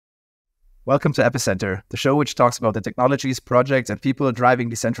Welcome to Epicenter, the show which talks about the technologies, projects, and people driving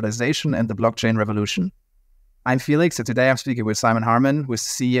decentralization and the blockchain revolution. I'm Felix, and today I'm speaking with Simon Harman, who is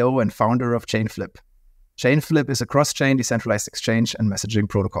CEO and founder of Chainflip. Chainflip is a cross-chain decentralized exchange and messaging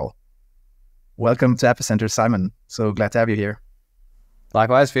protocol. Welcome to Epicenter, Simon. So glad to have you here.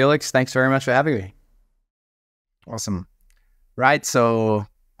 Likewise, Felix. Thanks very much for having me. Awesome. Right, so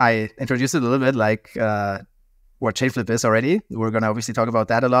I introduced it a little bit like what Chainflip is already. We're going to obviously talk about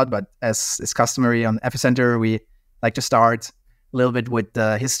that a lot, but as is customary on Epicenter, we like to start a little bit with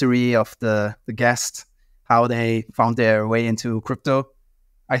the history of the guest, how they found their way into crypto.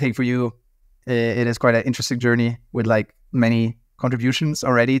 I think for you, it is quite an interesting journey with like many contributions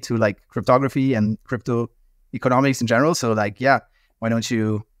already to like cryptography and crypto economics in general. So like, yeah, why don't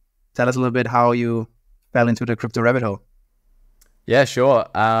you tell us a little bit how you fell into the crypto rabbit hole? Yeah, sure.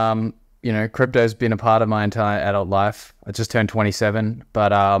 Crypto's been a part of my entire adult life. I just turned 27,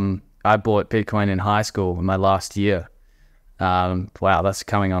 but I bought Bitcoin in high school in my last year. Wow, that's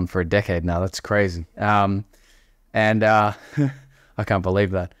coming on for a decade now. That's crazy. I can't believe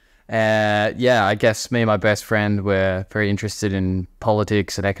that. I guess me and my best friend were very interested in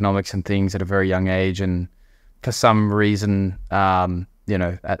politics and economics and things at a very young age. And for some reason,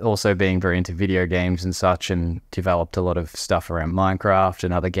 also being very into video games and such, and developed a lot of stuff around Minecraft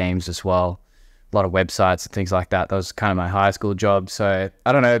and other games as well. A lot of websites and things like that. That was kind of my high school job. So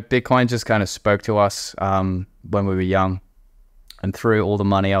I don't know, Bitcoin just kind of spoke to us when we were young. And threw all the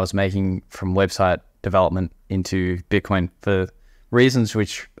money I was making from website development into Bitcoin for reasons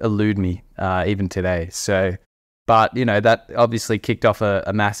which elude me even today. So, but that obviously kicked off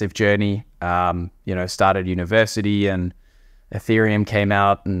a massive journey. Started university and Ethereum came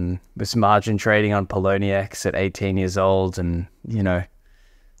out and was margin trading on Poloniex at 18 years old, and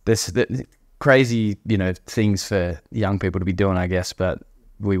the crazy things for young people to be doing, I guess. But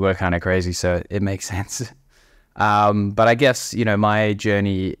we were kind of crazy, so it makes sense. But I guess, my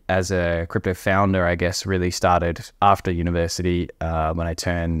journey as a crypto founder, I guess, really started after university when I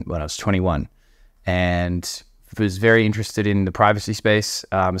was 21, and was very interested in the privacy space,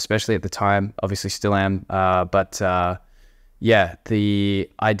 especially at the time. Obviously still am, the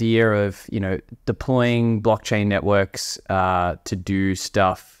idea of, deploying blockchain networks to do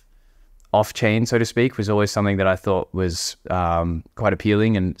stuff off-chain, so to speak, was always something that I thought was quite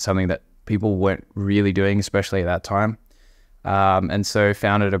appealing and something that people weren't really doing, especially at that time. And so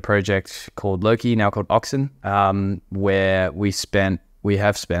founded a project called Loki, now called Oxen, where we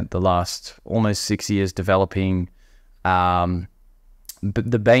have spent the last almost 6 years developing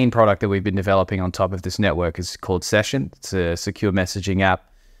the main product that we've been developing on top of this network is called Session. It's a secure messaging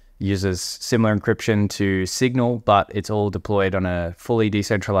app, uses similar encryption to Signal, but it's all deployed on a fully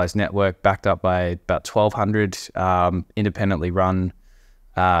decentralized network backed up by about 1,200 independently run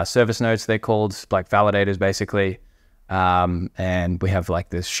service nodes, they're called, like validators basically. And we have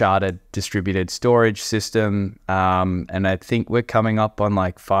like this sharded distributed storage system. And I think we're coming up on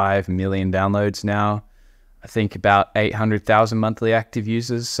like 5 million downloads now. I think about 800,000 monthly active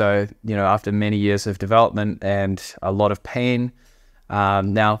users. So, after many years of development and a lot of pain,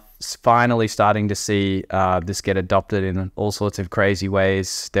 now finally starting to see this get adopted in all sorts of crazy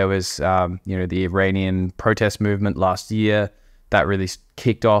ways. There was, the Iranian protest movement last year that really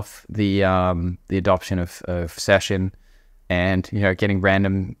kicked off the adoption of Session. And, getting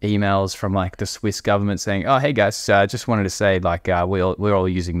random emails from like the Swiss government saying, oh, hey guys, just wanted to say like, we're all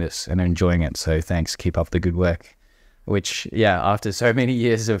using this and enjoying it. So thanks, keep up the good work. Which, after so many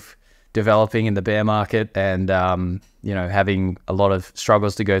years of developing in the bear market and, having a lot of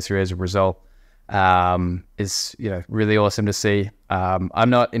struggles to go through as a result, is, really awesome to see. I'm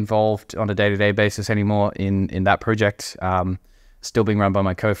not involved on a day-to-day basis anymore in that project. Still being run by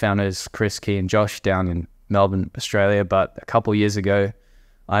my co-founders, Chris, Key, and Josh down in Melbourne, Australia. But a couple years ago,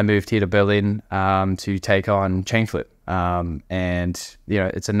 I moved here to Berlin to take on Chainflip.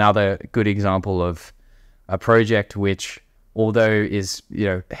 It's another good example of a project which, although is,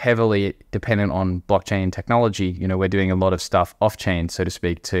 heavily dependent on blockchain technology, we're doing a lot of stuff off-chain, so to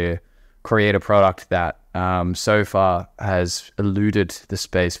speak, to create a product that so far has eluded the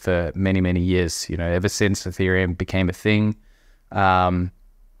space for many, many years. Ever since Ethereum became a thing,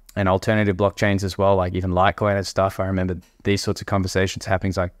 and alternative blockchains as well, like even Litecoin and stuff. I remember these sorts of conversations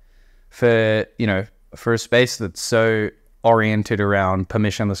happening. It's like for a space that's so oriented around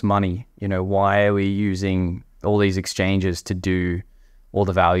permissionless money, why are we using all these exchanges to do all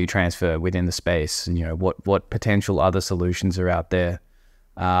the value transfer within the space? And, what potential other solutions are out there?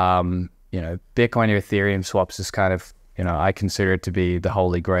 Bitcoin or Ethereum swaps is kind of, I consider it to be the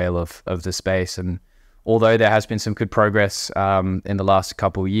holy grail of the space. And although there has been some good progress in the last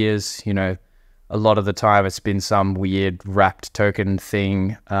couple of years, you know, a lot of the time it's been some weird wrapped token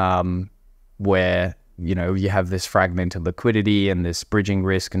thing where, you know, you have this fragmented liquidity and this bridging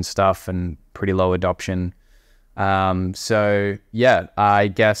risk and stuff and pretty low adoption. So yeah, I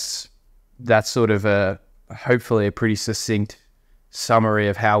guess that's sort of hopefully a pretty succinct summary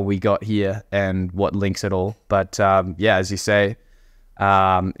of how we got here and what links it all. But yeah, as you say,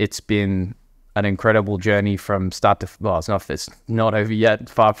 it's been an incredible journey from start to, well, it's not over yet,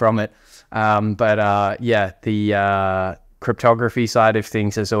 far from it. But yeah, the cryptography side of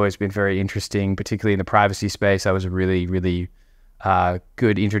things has always been very interesting, particularly in the privacy space. That was a really, really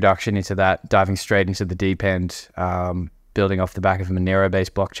good introduction into that, diving straight into the deep end, building off the back of a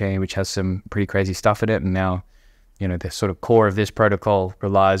Monero-based blockchain, which has some pretty crazy stuff in it. And now, you know, the sort of core of this protocol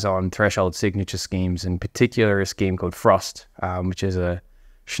relies on threshold signature schemes, in particular a scheme called Frost, which is a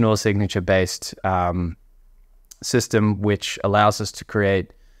Schnorr signature-based system, which allows us to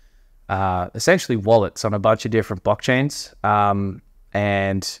create essentially wallets on a bunch of different blockchains.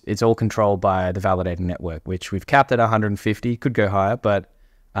 And it's all controlled by the validator network, which we've capped at 150, could go higher, but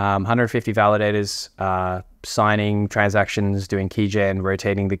 150 validators signing transactions, doing keygen,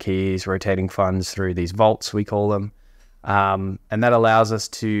 rotating the keys, rotating funds through these vaults, we call them. And that allows us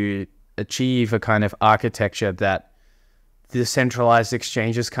to achieve a kind of architecture that the centralized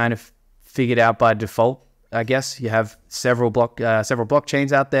exchanges kind of figured out by default. I guess you have several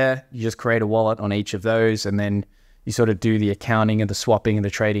blockchains out there. You just create a wallet on each of those, and then you sort of do the accounting and the swapping and the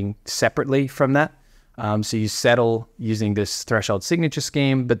trading separately from that. So you settle using this threshold signature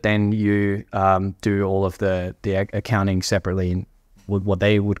scheme, but then you do all of the accounting separately in what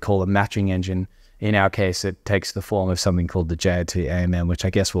they would call a matching engine. In our case, it takes the form of something called the JIT AMM, which I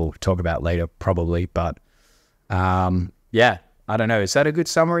guess we'll talk about later probably. But yeah, I don't know. Is that a good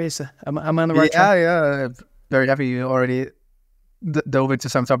summary? Am I on the right track? Yeah. Very happy you already dove into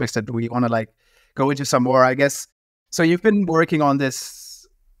some topics that we want to like go into some more, I guess. So you've been working on this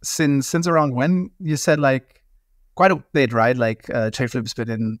since around when? You said like quite a bit, right? Like Chainflip's been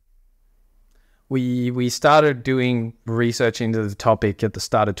in. We started doing research into the topic at the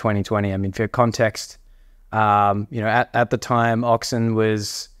start of 2020. I mean, for context, you know, at the time, Oxen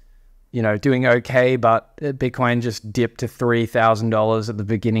was, you know, doing okay, but Bitcoin just dipped to $3,000 at the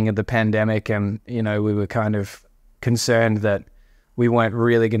beginning of the pandemic. And, you know, we were kind of concerned that we weren't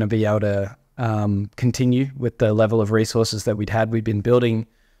really going to be able to continue with the level of resources that we'd had. We'd been building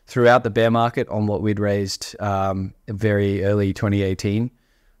throughout the bear market on what we'd raised very early 2018.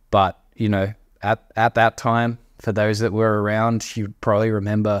 But, you know, at that time, for those that were around, you probably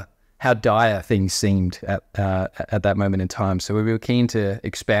remember how dire things seemed at that moment in time. So we were keen to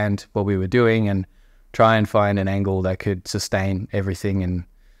expand what we were doing and try and find an angle that could sustain everything. And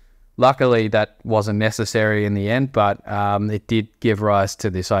luckily that wasn't necessary in the end, but it did give rise to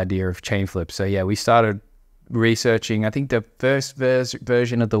this idea of Chainflip. So yeah, we started researching. I think the first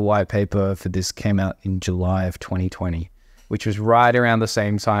version of the white paper for this came out in July of 2020, which was right around the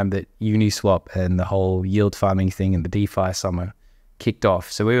same time that Uniswap and the whole yield farming thing and the DeFi summer kicked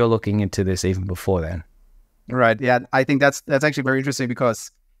off. So we were looking into this even before then. Right. Yeah. I think that's actually very interesting,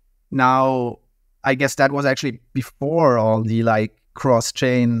 because now I guess that was actually before all the like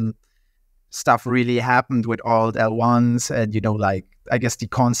cross-chain stuff really happened with all L1s and, you know, like I guess the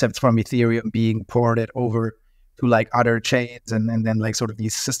concepts from Ethereum being ported over to like other chains and then like sort of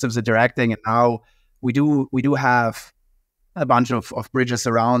these systems interacting. And now we do have a bunch of bridges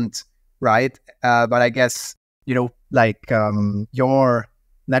around, right? But I guess, you know, like your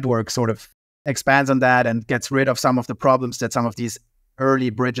network sort of expands on that and gets rid of some of the problems that some of these early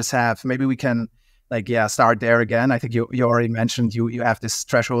bridges have. Maybe we can like, yeah, start there again. I think you already mentioned you have this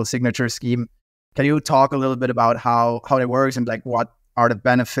threshold signature scheme. Can you talk a little bit about how it works and like what are the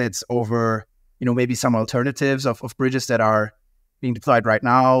benefits over, you know, maybe some alternatives of bridges that are being deployed right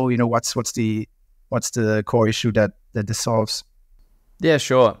now? You know, what's the core issue that this solves? Yeah,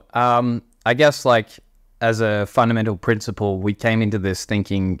 sure. I guess like as a fundamental principle, we came into this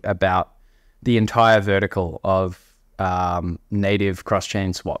thinking about the entire vertical of native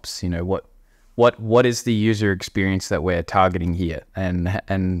cross-chain swaps. You know, what is the user experience that we're targeting here?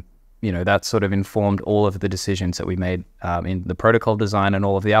 And you know, that sort of informed all of the decisions that we made in the protocol design and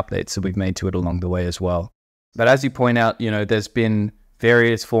all of the updates that we've made to it along the way as well. But as you point out, you know, there's been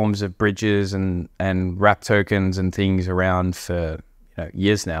various forms of bridges and wrap tokens and things around for, you know,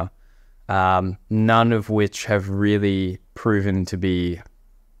 years now. None of which have really proven to be,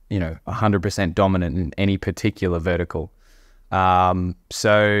 you know, 100% dominant in any particular vertical.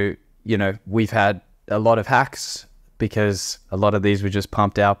 So, you know, we've had a lot of hacks, because a lot of these were just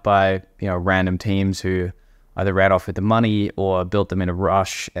pumped out by, you know, random teams who either ran off with the money or built them in a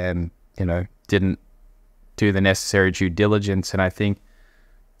rush and, you know, didn't do the necessary due diligence. And I think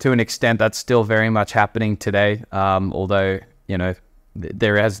to an extent that's still very much happening today, although, you know,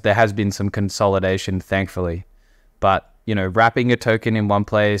 there has been some consolidation, thankfully. But, you know, wrapping a token in one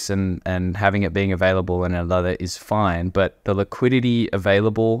place and having it being available in another is fine, but the liquidity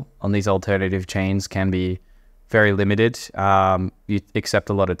available on these alternative chains can be very limited. You accept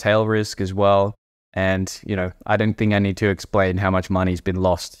a lot of tail risk as well. And, you know, I don't think I need to explain how much money's been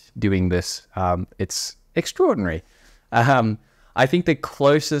lost doing this. It's extraordinary. I think the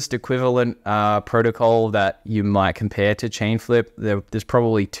closest equivalent protocol that you might compare to Chainflip, there's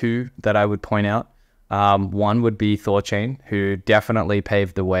probably two that I would point out. One would be Thorchain, who definitely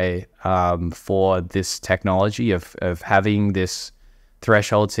paved the way for this technology of having this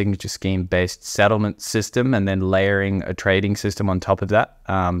threshold signature scheme based settlement system and then layering a trading system on top of that.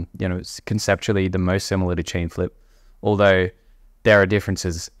 You know, it's conceptually the most similar to Chainflip, although there are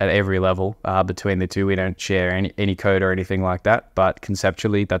differences at every level between the two. We don't share any code or anything like that, but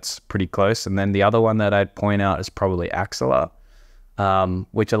conceptually that's pretty close. And then the other one that I'd point out is probably Axelar,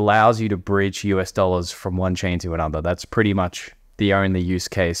 which allows you to bridge US dollars from one chain to another. That's pretty much the only use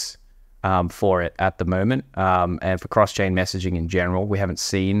case for it at the moment. And for cross-chain messaging in general, we haven't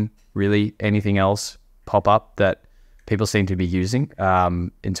seen really anything else pop up that people seem to be using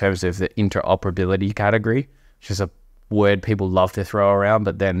in terms of the interoperability category, which is a word people love to throw around,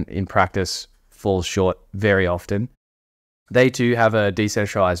 but then in practice falls short very often. They too have a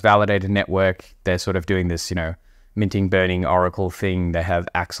decentralized validated network. They're sort of doing this, you know, minting, burning Oracle thing. They have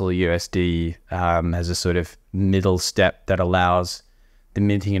Axel USD as a sort of middle step that allows the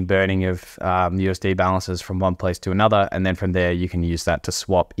minting and burning of USD balances from one place to another. And then from there, you can use that to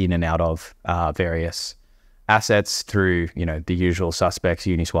swap in and out of various assets through, you know, the usual suspects,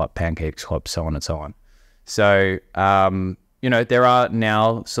 Uniswap, PancakeSwap, so on and so on. So, you know, there are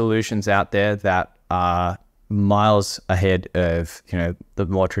now solutions out there that are miles ahead of, you know, the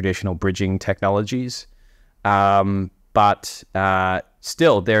more traditional bridging technologies. But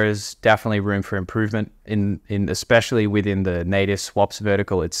still, there is definitely room for improvement in especially within the native swaps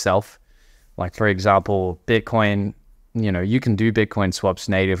vertical itself. Like, for example, Bitcoin, you know, you can do Bitcoin swaps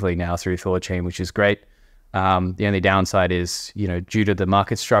natively now through Thorchain, which is great. The only downside is, you know, due to the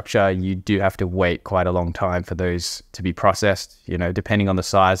market structure, you do have to wait quite a long time for those to be processed. You know, depending on the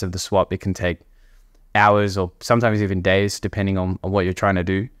size of the swap, it can take hours or sometimes even days, depending on what you're trying to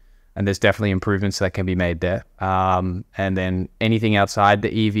do. And there's definitely improvements that can be made there. And then anything outside the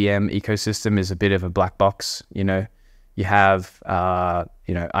EVM ecosystem is a bit of a black box. You know, you have,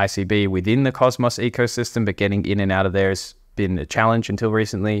 you know, ICB within the Cosmos ecosystem, but getting in and out of there has been a challenge until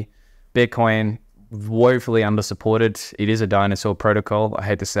recently. Bitcoin, woefully undersupported. It is a dinosaur protocol. I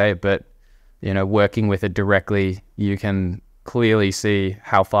hate to say it, but, you know, working with it directly, you can clearly see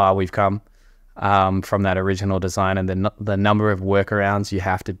how far we've come from that original design, and the number of workarounds you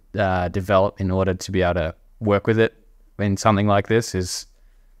have to develop in order to be able to work with it in something like this is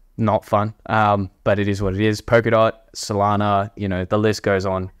not fun. But it is what it is. Polkadot, Solana, you know, the list goes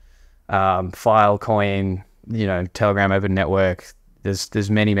on. Filecoin, you know, Telegram Open Network. There's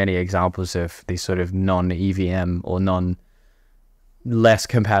many examples of these sort of non-EVM or less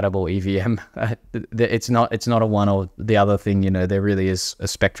compatible EVM. It's not a one or the other thing. You know, there really is a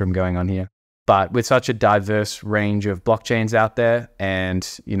spectrum going on here. But with such a diverse range of blockchains out there, and,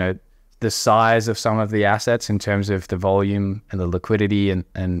 you know, the size of some of the assets in terms of the volume and the liquidity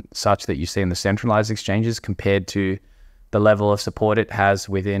and such that you see in the centralized exchanges compared to the level of support it has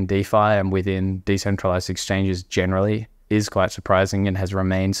within DeFi and within decentralized exchanges generally, is quite surprising and has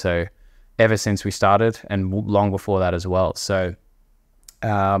remained so ever since we started and long before that as well. So,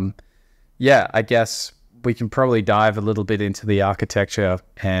 yeah, I guess we can probably dive a little bit into the architecture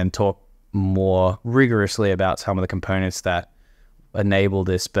and talk more rigorously about some of the components that enable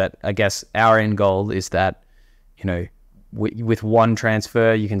this. But I guess our end goal is that, you know, with one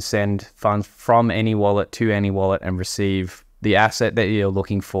transfer, you can send funds from any wallet to any wallet and receive the asset that you're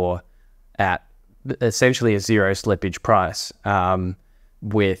looking for at essentially a zero slippage price,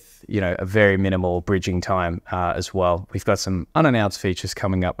 with, you know, a very minimal bridging time as well. We've got some unannounced features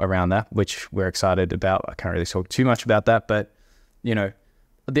coming up around that, which we're excited about. I can't really talk too much about that, but, you know,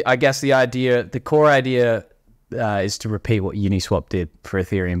 I guess the core idea is to repeat what Uniswap did for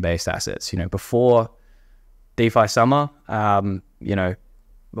Ethereum-based assets. You know, before DeFi Summer, you know,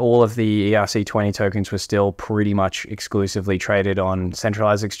 all of the ERC20 tokens were still pretty much exclusively traded on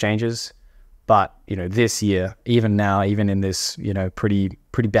centralized exchanges. But, you know, this year, even now, even in this, you know, pretty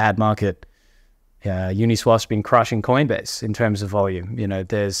bad market, Uniswap's been crushing Coinbase in terms of volume.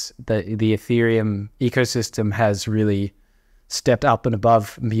 There's the Ethereum ecosystem has really stepped up and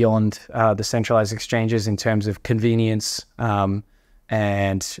above and beyond the centralized exchanges in terms of convenience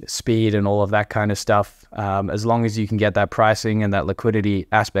and speed and all of that kind of stuff. As long as you can get that pricing and that liquidity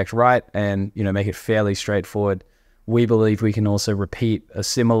aspect right and make it fairly straightforward, we believe we can also repeat a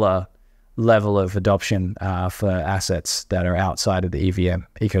similar level of adoption for assets that are outside of the EVM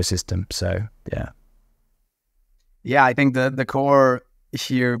ecosystem. So yeah, I think the core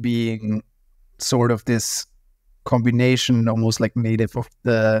here being sort of this combination, almost like native, of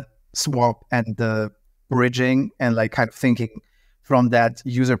the swap and the bridging, and like kind of thinking from that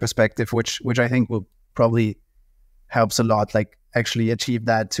user perspective, which I think will probably helps a lot, like actually achieve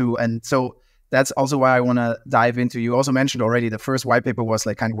that too. And so that's also why I want to dive into. You also mentioned already the first white paper was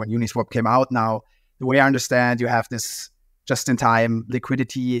like kind of when Uniswap came out. Now, the way I understand, you have this just-in-time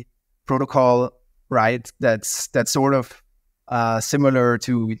liquidity protocol, right? That's sort of similar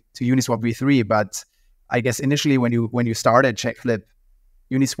to Uniswap v3, but I guess initially when you started Chainflip,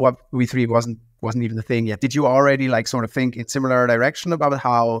 Uniswap v3 wasn't even the thing yet. Did you already like sort of think in similar direction about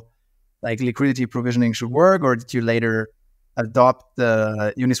how like liquidity provisioning should work, or did you later adopt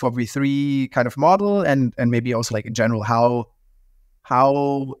the Uniswap v3 kind of model? And maybe also like in general,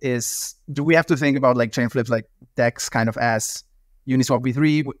 do we have to think about like Chainflip's like DEX kind of as Uniswap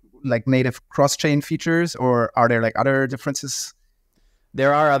v3, like native cross-chain features, or are there like other differences?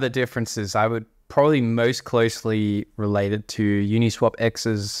 There are other differences. I would probably most closely related to Uniswap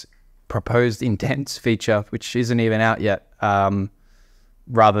X's proposed intents feature, which isn't even out yet,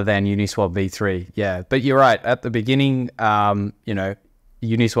 rather than Uniswap v3. Yeah, but you're right. At the beginning,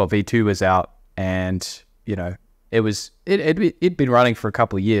 Uniswap v2 was out, and it'd been running for a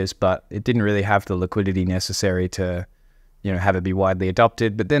couple of years, but it didn't really have the liquidity necessary to have it be widely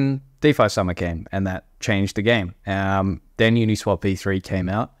adopted. But then DeFi Summer came, and that changed the game. Then Uniswap v3 came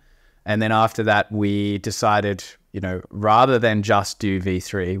out. And then after that, we decided, rather than just do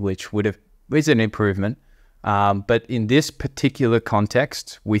v3, which is an improvement, but in this particular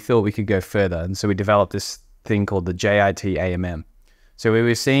context, we thought we could go further. And so we developed this thing called the JIT AMM. So we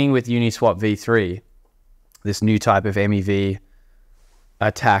were seeing with Uniswap v3, this new type of MEV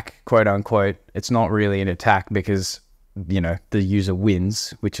attack, quote unquote. It's not really an attack because, the user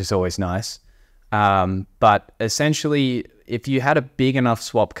wins, which is always nice. But essentially, if you had a big enough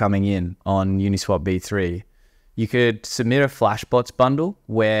swap coming in on Uniswap v3, you could submit a Flashbots bundle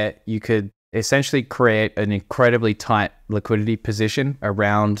where you could essentially create an incredibly tight liquidity position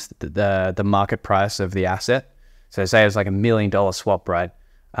around the market price of the asset. So say it's like $1 million swap, right?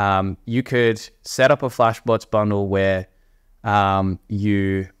 You could set up a Flashbots bundle where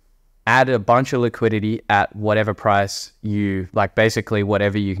you add a bunch of liquidity at whatever price you like, basically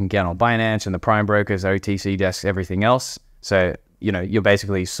whatever you can get on Binance and the prime brokers, OTC desks, everything else. So, you're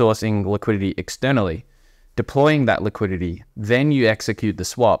basically sourcing liquidity externally, deploying that liquidity, then you execute the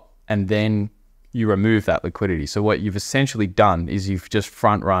swap, and then you remove that liquidity. So what you've essentially done is you've just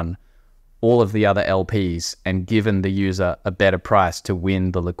front run all of the other LPs and given the user a better price to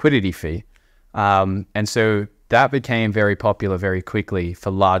win the liquidity fee. And so that became very popular very quickly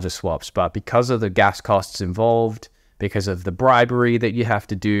for larger swaps. But because of the gas costs involved, because of the bribery that you have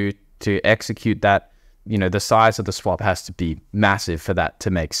to do to execute that, the size of the swap has to be massive for that to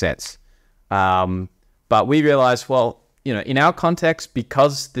make sense. But we realized, well, in our context,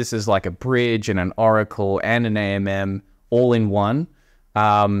 because this is like a bridge and an oracle and an AMM all in one,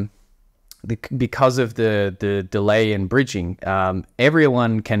 because of the delay in bridging,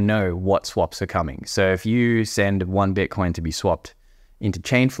 everyone can know what swaps are coming. So if you send 1 Bitcoin to be swapped into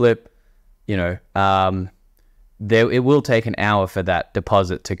Chainflip, it will take an hour for that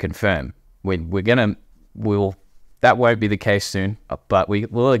deposit to confirm. That won't be the case soon, but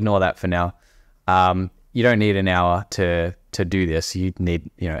we'll ignore that for now. You don't need an hour to do this. You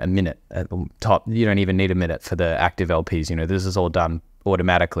need a minute at the top. You don't even need a minute for the active LPs. This is all done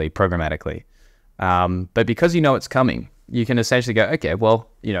automatically, programmatically. But because it's coming, you can essentially go, okay, well,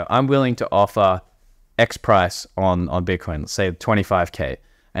 I'm willing to offer X price on Bitcoin, let's say 25K.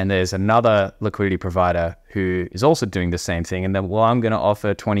 And there's another liquidity provider who is also doing the same thing. And then, well, I'm going to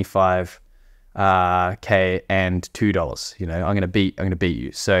offer 25K and $2. I'm going to beat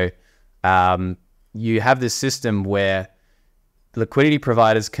you. So you have this system where liquidity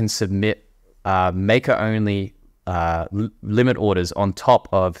providers can submit maker-only limit orders on top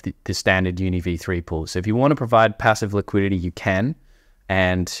of the standard Uni v3 pool. So if you want to provide passive liquidity, you can,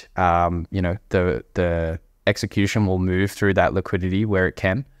 and the execution will move through that liquidity where it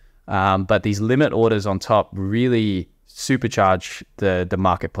can. But these limit orders on top really supercharge the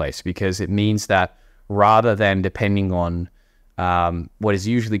marketplace, because it means that rather than depending on what is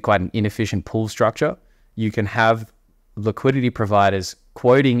usually quite an inefficient pool structure, you can have liquidity providers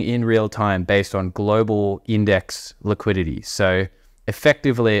quoting in real time based on global index liquidity. So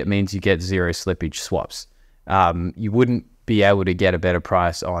effectively, it means you get zero slippage swaps. You wouldn't be able to get a better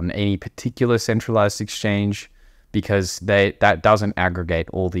price on any particular centralized exchange because that doesn't aggregate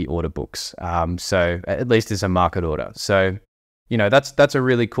all the order books. So at least it's a market order. So, you know, that's a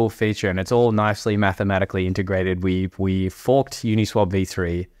really cool feature, and it's all nicely mathematically integrated. We forked Uniswap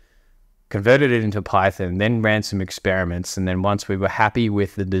v3, converted it into Python, then ran some experiments, and then once we were happy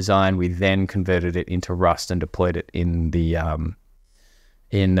with the design, we then converted it into Rust and deployed it in the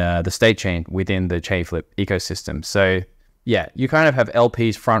state chain within the Chainflip ecosystem. So yeah, you kind of have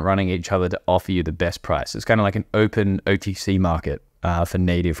LPs front running each other to offer you the best price. It's kind of like an open OTC market for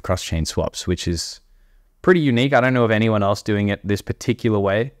native cross-chain swaps, which is pretty unique. I don't know of anyone else doing it this particular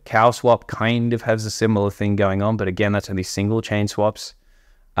way. CowSwap kind of has a similar thing going on, but again, that's only single chain swaps.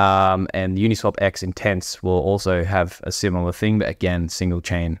 And Uniswap X Intense will also have a similar thing, but again, single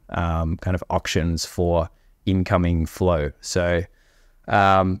chain kind of auctions for incoming flow. So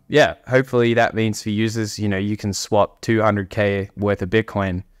yeah, hopefully that means for users, you know, you can swap 200K worth of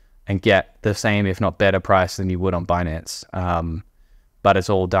Bitcoin and get the same, if not better price than you would on Binance. But it's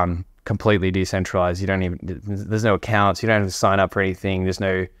all done completely decentralized. There's no accounts. You don't have to sign up for anything. There's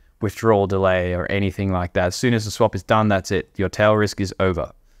no withdrawal delay or anything like that. As soon as the swap is done, that's it. Your tail risk is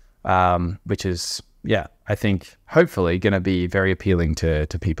over, which is, yeah, I think hopefully going to be very appealing to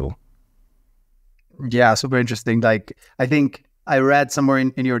people. Yeah, super interesting. Like, I think I read somewhere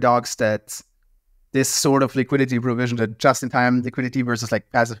in your docs that this sort of liquidity provision, the just-in-time liquidity versus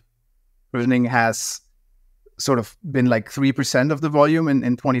like passive provisioning, has sort of been like 3% of the volume in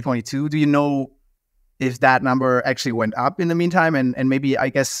 2022. Do you know if that number actually went up in the meantime? And maybe, I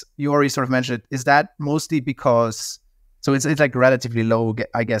guess you already sort of mentioned it, is that mostly because, so it's like relatively low,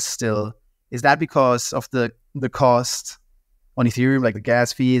 I guess, still. Is that because of the cost on Ethereum, like the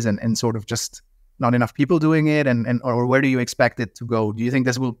gas fees and sort of just not enough people doing it? Or where do you expect it to go? Do you think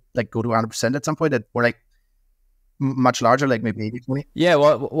this will like go to 100% at some point, or like much larger, like maybe 80-20? Yeah,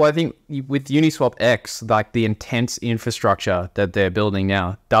 well, I think with Uniswap X, like the intense infrastructure that they're building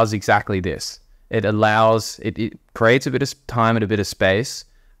now does exactly this. It allows, it creates a bit of time and a bit of space,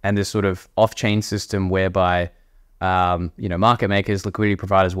 and this sort of off-chain system whereby, you know, market makers, liquidity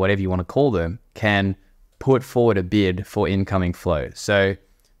providers, whatever you want to call them, can put forward a bid for incoming flow. So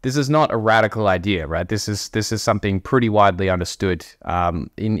this is not a radical idea, right? This is something pretty widely understood,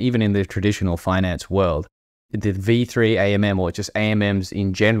 even in the traditional finance world. The V3 AMM, or just AMMs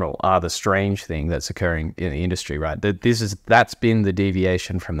in general, are the strange thing that's occurring in the industry, right? That's been the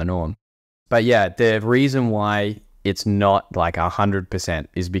deviation from the norm. But yeah, the reason why it's not like 100%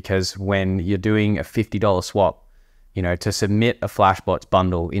 is because when you're doing a $50 swap, you know, to submit a Flashbots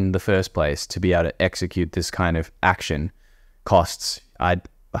bundle in the first place to be able to execute this kind of action costs,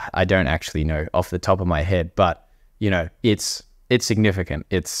 I don't actually know off the top of my head, but you know, it's significant.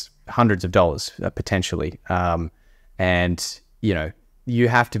 It's hundreds of dollars potentially, and you know, you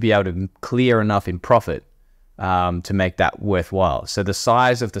have to be able to clear enough in profit to make that worthwhile. So the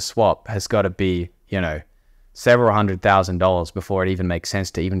size of the swap has got to be, you know, several $100,000 before it even makes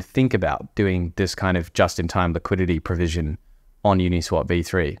sense to even think about doing this kind of just-in-time liquidity provision on Uniswap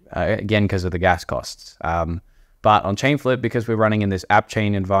v3, again, because of the gas costs. But on Chainflip, because we're running in this app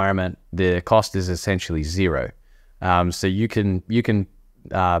chain environment, the cost is essentially zero. So you can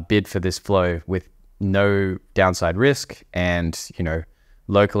bid for this flow with no downside risk, and you know,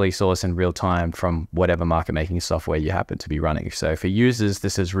 locally source in real time from whatever market making software you happen to be running. So for users,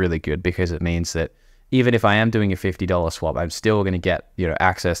 this is really good because it means that even if I am doing a $50 swap, I'm still going to get, you know,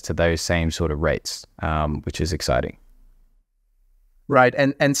 access to those same sort of rates, which is exciting. Right,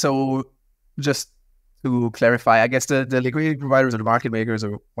 and so just to clarify, I guess the liquidity providers or the market makers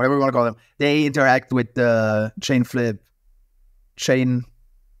or whatever you want to call them, they interact with the Chainflip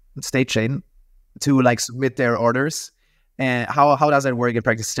state chain to like submit their orders. And how does that work in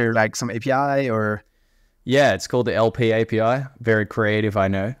practice? Is there like some API or? Yeah, it's called the LP API. Very creative, I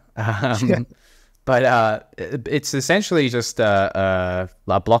know. But it's essentially just a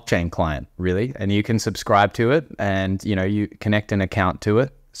blockchain client, really, and you can subscribe to it, and you know, you connect an account to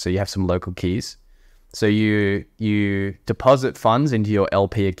it, so you have some local keys. So you deposit funds into your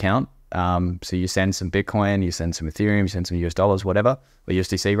LP account. So you send some Bitcoin, you send some Ethereum, you send some US dollars, whatever, or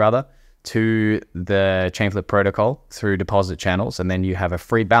USDC rather, to the Chainflip protocol through deposit channels, and then you have a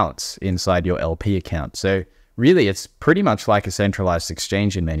free balance inside your LP account. So really, it's pretty much like a centralized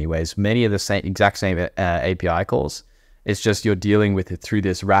exchange in many ways. Many of the exact same API calls, It's just you're dealing with it through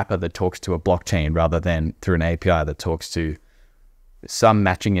this wrapper that talks to a blockchain rather than through an API that talks to some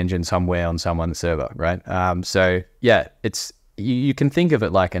matching engine somewhere on someone's server, right? So yeah, it's you can think of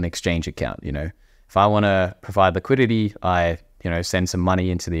it like an exchange account. If I want to provide liquidity, I send some money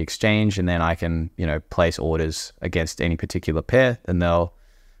into the exchange, and then I can place orders against any particular pair, and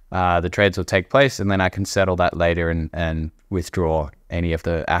the trades will take place, and then I can settle that later and withdraw any of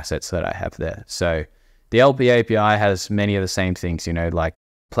the assets that I have there. So the LP API has many of the same things, like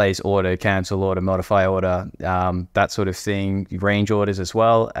place order, cancel order, modify order, that sort of thing, range orders as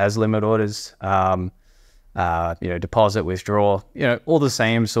well as limit orders, deposit, withdraw, all the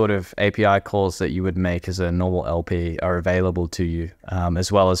same sort of API calls that you would make as a normal LP are available to you,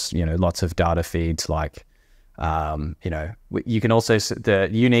 as well as, lots of data feeds like, you can also, the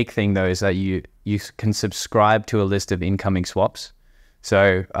unique thing though is that you can subscribe to a list of incoming swaps.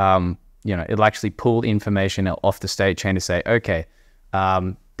 So, it'll actually pull information off the state chain to say, okay,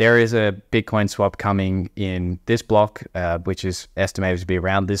 there is a Bitcoin swap coming in this block, which is estimated to be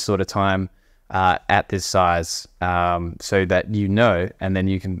around this sort of time, at this size, so that and then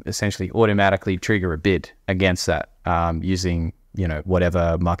you can essentially automatically trigger a bid against that, using,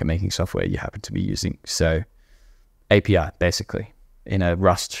 whatever market making software you happen to be using. So API, basically, in a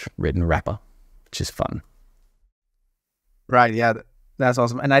Rust written wrapper, which is fun. Right. Yeah, that's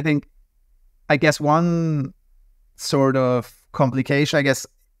awesome. And I guess one sort of complication,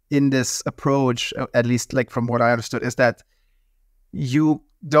 in this approach, at least like from what I understood, is that you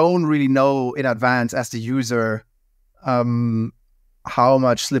don't really know in advance as the user how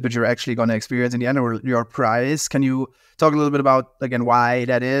much slippage you're actually going to experience in the end, or your price. Can you talk a little bit about, again, why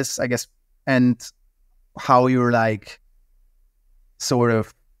that is, and how you're sort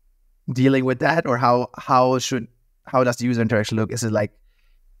of dealing with that, or how does the user interaction look? Is it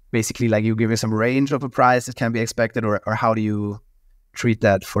basically you give me some range of a price that can be expected, or how do you treat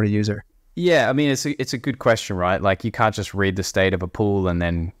that for the user? Yeah, I mean, it's a good question, right? You can't just read the state of a pool and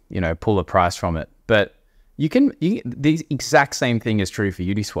then, pull a price from it. But the exact same thing is true for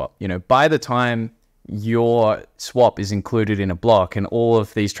Uniswap. By the time your swap is included in a block and all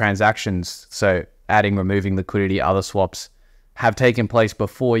of these transactions, so adding, removing liquidity, other swaps, have taken place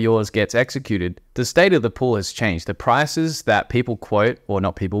before yours gets executed, the state of the pool has changed. The prices that people quote, or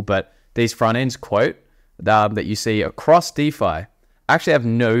not people, but these front ends quote, that you see across DeFi actually have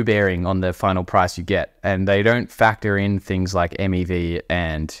no bearing on the final price you get, and they don't factor in things like MEV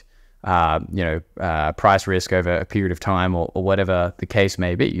and price risk over a period of time, or whatever the case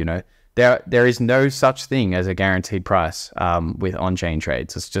may be. There is no such thing as a guaranteed price with on-chain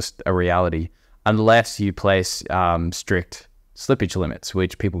trades. It's just a reality, unless you place strict slippage limits,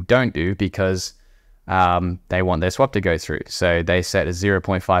 which people don't do because they want their swap to go through. So they set a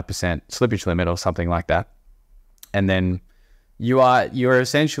 0.5% slippage limit or something like that, and then you're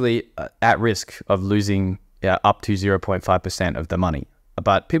essentially at risk of losing up to 0.5% of the money.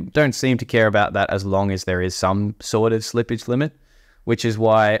 But people don't seem to care about that as long as there is some sort of slippage limit, which is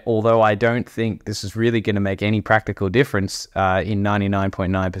why, although I don't think this is really going to make any practical difference in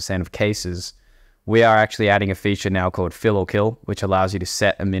 99.9% of cases, we are actually adding a feature now called fill or kill, which allows you to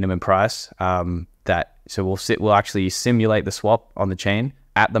set a minimum price. So we'll actually simulate the swap on the chain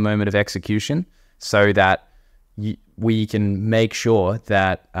at the moment of execution, so that we can make sure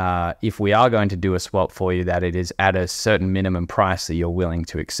that if we are going to do a swap for you, that it is at a certain minimum price that you're willing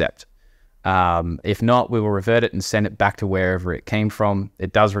to accept. If not, we will revert it and send it back to wherever it came from.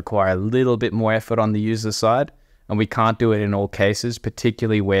 It does require a little bit more effort on the user side, and we can't do it in all cases,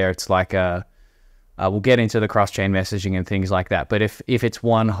 particularly where it's we'll get into the cross-chain messaging and things like that. But if it's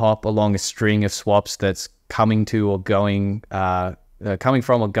one hop along a string of swaps that's coming from or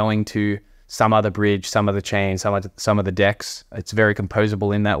going to some other bridge, some other chain, some of the DEX, it's very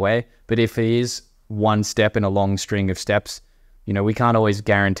composable in that way. But if it is one step in a long string of steps, we can't always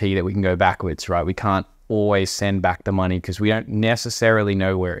guarantee that we can go backwards, right? We can't always send back the money because we don't necessarily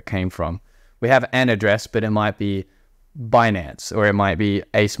know where it came from. We have an address, but it might be Binance, or it might be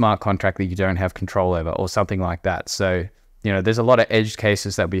a smart contract that you don't have control over, or something like that. So, there's a lot of edge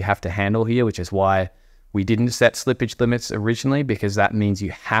cases that we have to handle here, which is why we didn't set slippage limits originally, because that means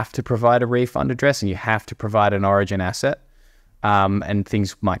you have to provide a refund address and you have to provide an origin asset, and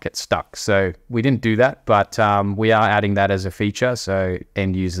things might get stuck. So we didn't do that, but we are adding that as a feature, so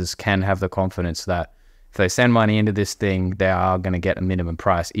end users can have the confidence that if they send money into this thing, they are going to get a minimum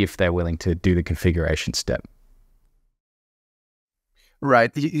price if they're willing to do the configuration step.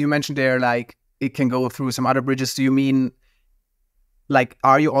 Right. You mentioned there, it can go through some other bridges. Do you mean,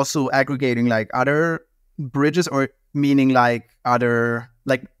 are you also aggregating other bridges, or meaning other,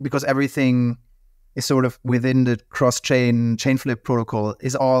 because everything is sort of within the cross-chain Chainflip protocol?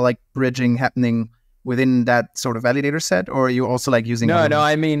 Is all like bridging happening within that sort of validator set, or are you also like using? No.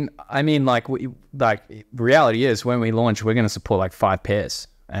 I mean, like reality is when we launch, we're going to support like 5 pairs,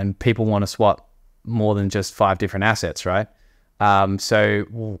 and people want to swap more than just 5 different assets, right?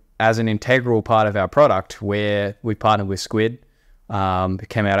 So as an integral part of our product, where we partnered with Squid, it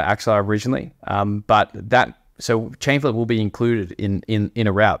came out of Axelar originally, so Chainflip will be included in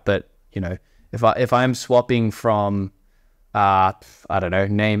a route. But you know, if I'm swapping from I don't know,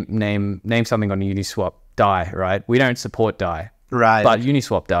 name something on Uniswap, DAI, right? We don't support DAI, right? But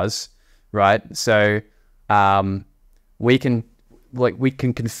Uniswap does, right? So we can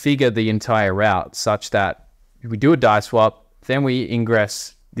configure the entire route such that we do a DAI swap, then we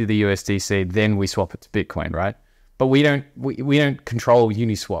ingress the USDC, then we swap it to Bitcoin, right? But we don't control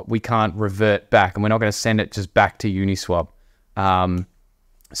Uniswap. We can't revert back, and we're not going to send it just back to Uniswap.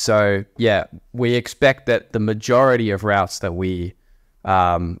 So yeah, we expect that the majority of routes that we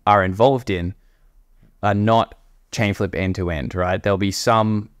are involved in are not Chainflip end to end, right? There'll be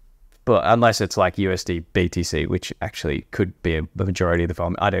some, but unless it's like USD BTC, which actually could be a majority of the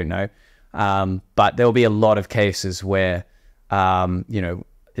volume, I don't know. But there'll be a lot of cases where you know,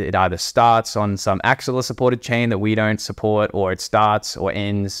 it either starts on some Axelar supported chain that we don't support, or it starts or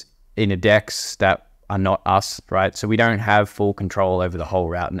ends in a DEX that are not us, right? So we don't have full control over the whole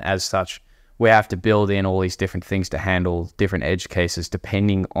route, and as such, we have to build in all these different things to handle different edge cases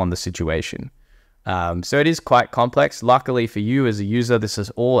depending on the situation. So it is quite complex. Luckily for you as a user, this is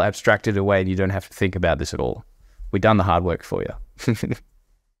all abstracted away and you don't have to think about this at all. We've done the hard work for you.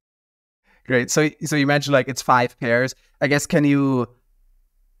 Great. So you mentioned like it's 5 pairs. I guess, can you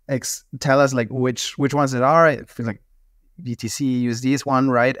tell us like which ones it are? I feel like BTC, USD is one,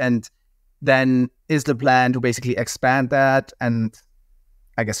 right? And then is the plan to basically expand that and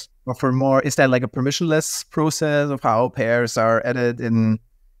I guess offer more? Is that like a permissionless process of how pairs are added in?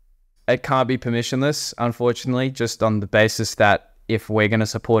 It can't be permissionless, unfortunately, just on the basis that if we're going to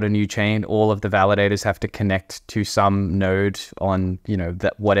support a new chain, all of the validators have to connect to some node on, you know,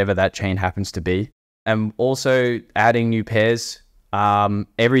 that whatever that chain happens to be. And also adding new pairs,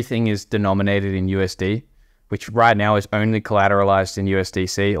 everything is denominated in USD, which right now is only collateralized in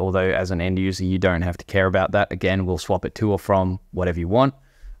USDC, although as an end user, you don't have to care about that. Again, we'll swap it to or from whatever you want.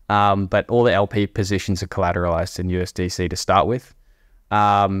 But all the LP positions are collateralized in USDC to start with.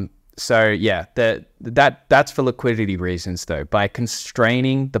 So yeah, that's for liquidity reasons though. By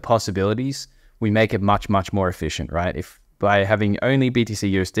constraining the possibilities, we make it much, much more efficient, right? If by having only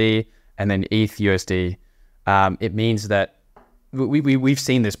BTC USD and then ETH USD, it means that we've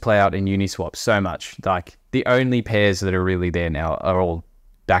seen this play out in Uniswap so much. Like the only pairs that are really there now are all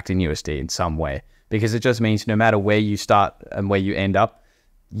backed in USD in some way, because it just means no matter where you start and where you end up,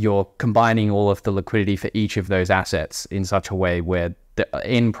 you're combining all of the liquidity for each of those assets in such a way where the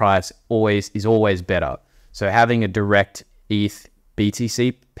end price is always better. So having a direct ETH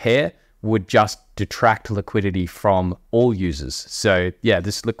BTC pair would just detract liquidity from all users. So yeah,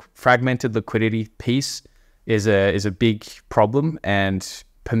 this fragmented liquidity piece is a big problem, and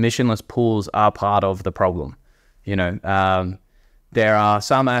permissionless pools are part of the problem. You know, there are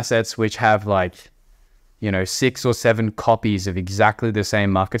some assets which have like, you know, 6 or 7 copies of exactly the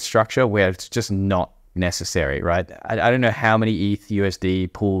same market structure where it's just not necessary, right? I don't know how many ETH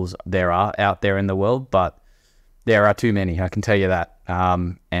USD pools there are out there in the world, but there are too many, I can tell you that.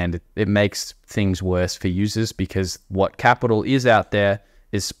 And it makes things worse for users because what capital is out there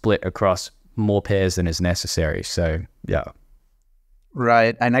is split across more pairs than is necessary. So yeah.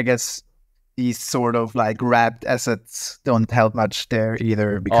 Right. And I guess these sort of like wrapped assets don't help much there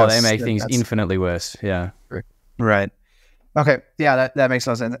either, because they make things infinitely worse. Yeah. Right. Okay. Yeah, that makes a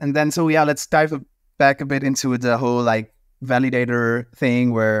lot of sense. And then, so yeah, let's dive back a bit into the whole like validator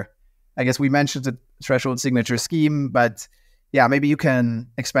thing, where I guess we mentioned the threshold signature scheme, but yeah, maybe you can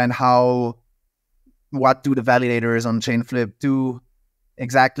expand what do the validators on Chainflip do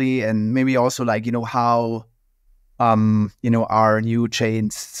exactly, and maybe also like, you know, how are new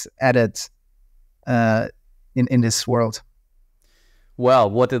chains added in this world? Well,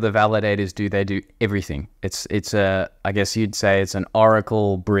 what do the validators do? They do everything. It's I guess you'd say it's an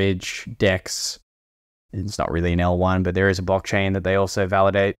Oracle bridge DEX. It's not really an L1, but there is a blockchain that they also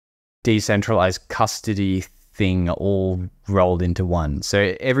validate. Decentralized custody thing all rolled into one.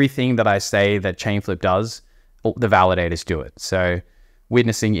 So everything that I say that Chainflip does, the validators do it. So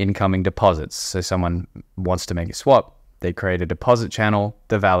witnessing incoming deposits. So someone wants to make a swap, they create a deposit channel,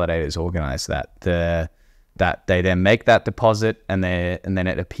 the validators organize that. That they then make that deposit, and then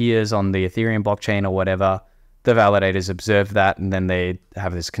it appears on the Ethereum blockchain or whatever. the validators observe that, and then they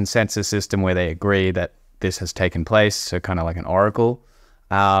have this consensus system where they agree that this has taken place, so kind of like an oracle.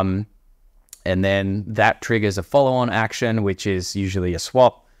 And then that triggers a follow-on action, which is usually a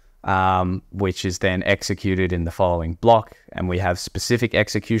swap, which is then executed in the following block. And we have specific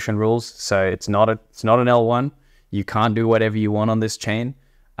execution rules. So it's not an L1. You can't do whatever you want on this chain.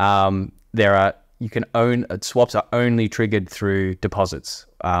 Swaps are only triggered through deposits.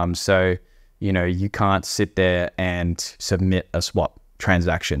 So, you can't sit there and submit a swap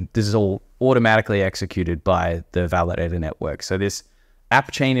transaction. This is all automatically executed by the validator network. So this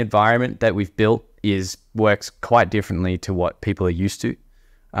app chain environment that we've built works quite differently to what people are used to.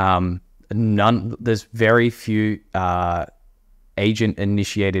 There's very few agent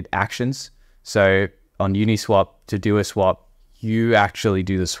initiated actions. So on Uniswap, to do a swap, you actually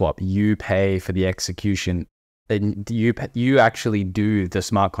do the swap. You pay for the execution, and you actually do the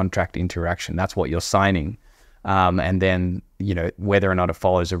smart contract interaction. That's what you're signing. And then, whether or not it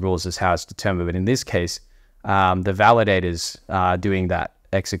follows the rules is how it's determined. But in this case, the validators are doing that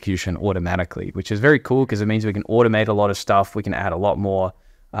execution automatically, which is very cool because it means we can automate a lot of stuff. We can add a lot more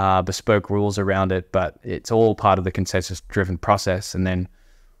bespoke rules around it, but it's all part of the consensus-driven process. And then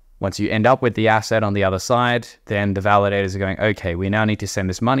once you end up with the asset on the other side, then the validators are going, okay, we now need to send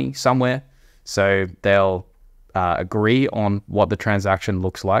this money somewhere. So they'll agree on what the transaction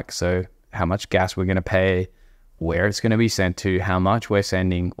looks like. So how much gas we're going to pay, where it's going to be sent to, how much we're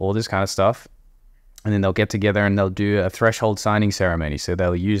sending, all this kind of stuff. And then they'll get together and they'll do a threshold signing ceremony. So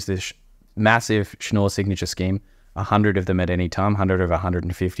they'll use this massive Schnorr signature scheme, 100 of them at any time, 100 of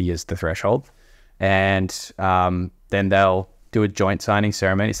 150 is the threshold. And then they'll do a joint signing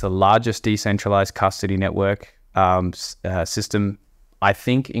ceremony. It's the largest decentralized custody network system, I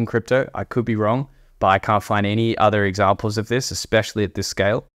think, in crypto. I could be wrong, but I can't find any other examples of this, especially at this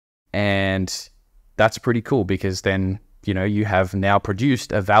scale. And that's pretty cool because then, you have now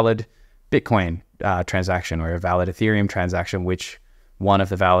produced a valid Bitcoin transaction or a valid Ethereum transaction, which one of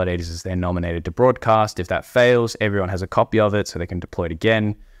the validators is then nominated to broadcast. If that fails, everyone has a copy of it so they can deploy it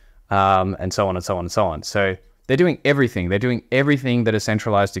again, and so on and so on and so on. So they're doing everything. They're doing everything that a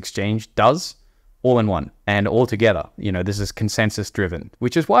centralized exchange does all in one and all together. This is consensus driven,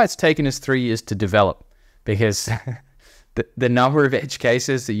 which is why it's taken us 3 years to develop, because the number of edge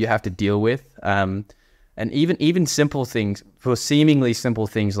cases that you have to deal with, and even simple things, for seemingly simple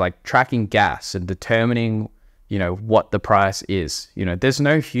things like tracking gas and determining, what the price is. There's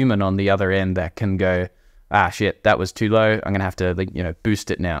no human on the other end that can go, shit, that was too low, I'm gonna have to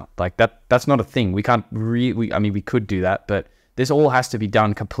boost it now. Like that's not a thing. We can't we could do that, but this all has to be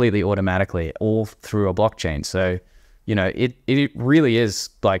done completely automatically, all through a blockchain. So, it really is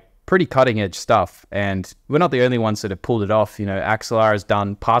like pretty cutting edge stuff. And we're not the only ones that have pulled it off. Axelar has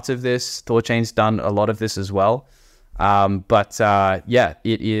done parts of this. Thorchain's done a lot of this as well. But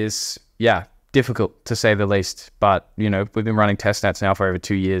it is, difficult to say the least. But, we've been running testnets now for over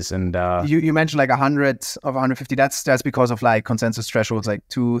 2 years. And you mentioned like 100 of 150. That's because of like consensus thresholds, like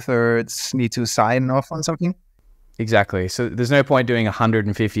 2/3 need to sign off on something. Exactly. So there's no point doing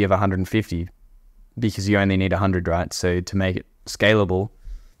 150 of 150 because you only need 100, right? So to make it scalable,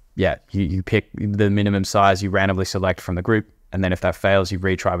 you pick the minimum size, you randomly select from the group, and then if that fails, you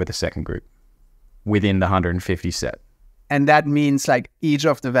retry with the second group within the 150 set. And that means like each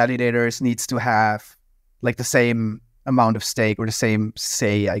of the validators needs to have like the same amount of stake or the same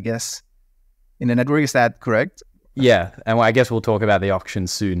say, I guess, in the network. Is that correct? Yeah, and I guess we'll talk about the auction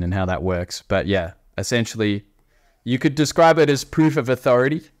soon and how that works. But yeah, essentially, you could describe it as proof of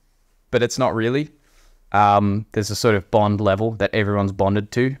authority, but it's not really. There's a sort of bond level that everyone's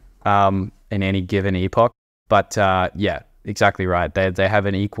bonded to in any given epoch. But exactly right. They have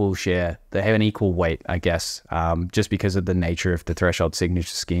an equal share. They have an equal weight, I guess, just because of the nature of the threshold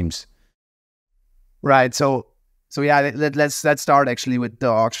signature schemes. Right. So let's start actually with the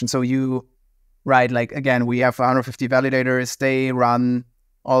auction. So like again, we have 150 validators. They run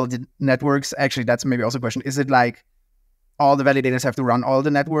all the networks. Actually, that's maybe also a question. Is it like all the validators have to run all the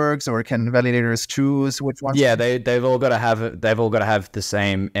networks, or can validators choose which ones? Yeah, they've all got to have the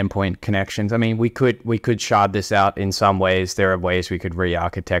same endpoint connections. I mean, we could shard this out in some ways. There are ways we could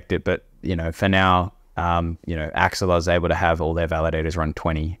re-architect it, but for now, Axelar is able to have all their validators run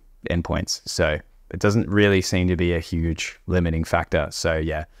 20 endpoints, so it doesn't really seem to be a huge limiting factor. So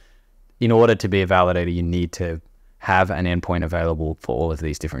yeah, in order to be a validator, you need to have an endpoint available for all of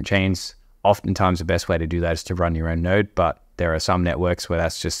these different chains. Oftentimes, the best way to do that is to run your own node, but there are some networks where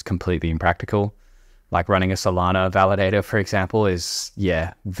that's just completely impractical. Like running a Solana validator, for example, is,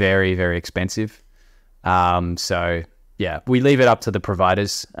 very, very expensive. So, we leave it up to the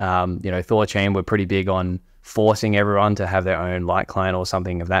providers. Thorchain, we're pretty big on forcing everyone to have their own light client or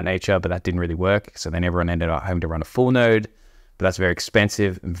something of that nature, but that didn't really work. So then everyone ended up having to run a full node, but that's very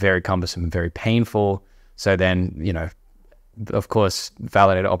expensive, very cumbersome, and very painful. So then, you know, of course,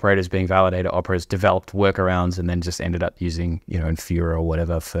 validator operators being validator operators developed workarounds and then just ended up using, you know, Infura or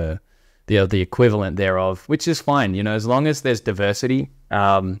whatever for the equivalent thereof, which is fine. You know, as long as there's diversity,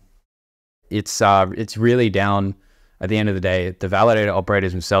 it's really down at the end of the day. The validator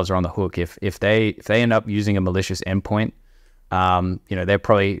operators themselves are on the hook. If they end up using a malicious endpoint, you know, they're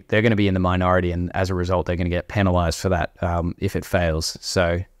going to be in the minority, and as a result, they're going to get penalized for that if it fails.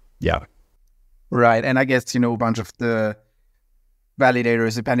 So yeah, right. And I guess, you know, a bunch of the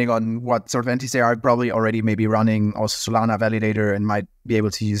validators, depending on what sort of entities they are, probably already maybe running also Solana validator and might be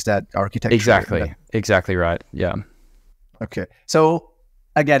able to use that architecture. Exactly right. Yeah. Okay. So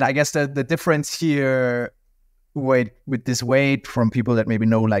again, I guess the difference here with this weight from people that maybe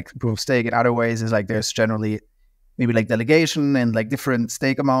know like proof of stake in other ways is like there's generally maybe like delegation and like different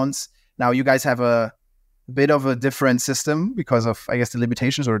stake amounts. Now you guys have a bit of a different system because of, I guess, the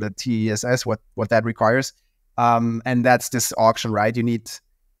limitations or the TESS, what that requires. And that's this auction, right? You need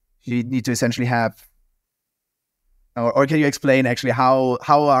to essentially have, or can you explain actually how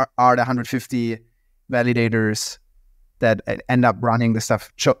are the 150 validators that end up running the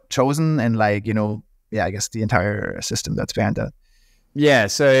stuff chosen, and like, you know, yeah, I guess the entire system that's behind that. Yeah,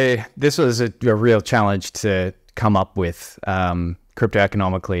 so this was a real challenge to come up with crypto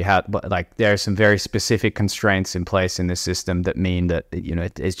economically. Like there are some very specific constraints in place in this system that mean that, you know,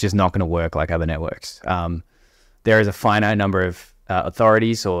 it's just not going to work like other networks. There is a finite number of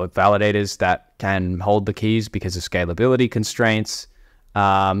authorities or validators that can hold the keys because of scalability constraints.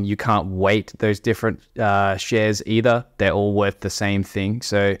 You can't weight those different shares either. They're all worth the same thing.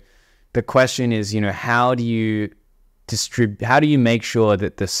 So the question is, you know, how do you make sure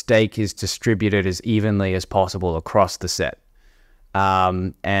that the stake is distributed as evenly as possible across the set?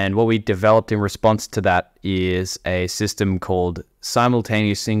 And what we developed in response to that is a system called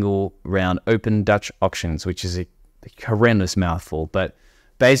simultaneous single round open Dutch auctions, which is a horrendous mouthful. But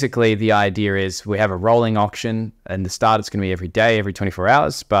basically the idea is we have a rolling auction, and the start it's going to be every day, every 24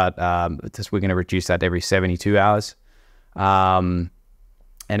 hours, but we're going to reduce that to every 72 hours. And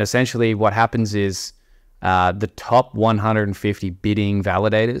essentially what happens is the top 150 bidding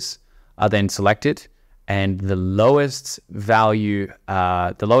validators are then selected, and the lowest value,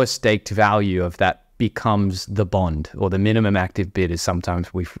 the lowest staked value of that becomes the bond, or the minimum active bid is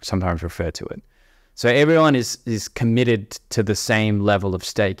we sometimes refer to it. So everyone is committed to the same level of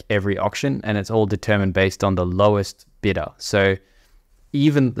stake every auction, and it's all determined based on the lowest bidder. So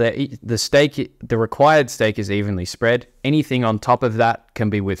even the stake, the required stake is evenly spread. Anything on top of that can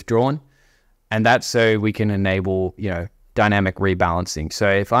be withdrawn, and that's so we can enable, you know, dynamic rebalancing. So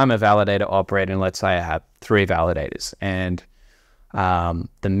if I'm a validator operator, and let's say I have 3 validators, and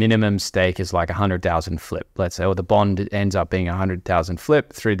the minimum stake is like 100,000 flip, let's say, or the bond ends up being 100,000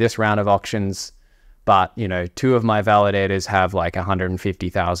 flip through this round of auctions, but, you know, 2 of my validators have like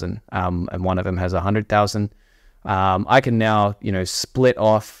 150,000, and one of them has 100,000. I can now, you know, split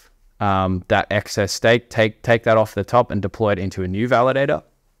off that excess stake, take that off the top and deploy it into a new validator,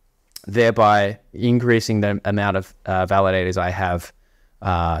 thereby increasing the amount of validators I have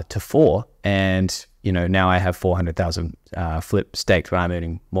to 4. And, you know, now I have 400,000 flip staked when I'm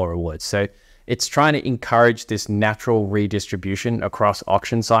earning more rewards. So it's trying to encourage this natural redistribution across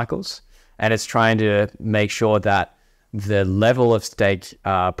auction cycles. And it's trying to make sure that the level of stake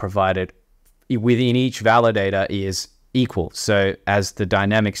provided within each validator is equal. So as the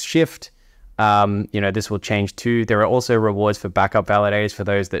dynamics shift, you know, this will change too. There are also rewards for backup validators for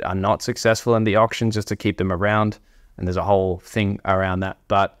those that are not successful in the auction, just to keep them around. And there's a whole thing around that.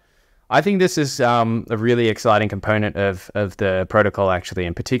 But I think this is a really exciting component of the protocol, actually,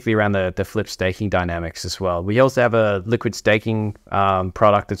 and particularly around the flip staking dynamics as well. We also have a liquid staking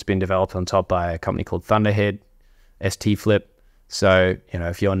product that's been developed on top by a company called Thunderhead, ST-Flip. So, you know,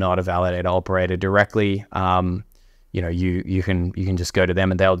 if you're not a validator operator directly, you know, you can just go to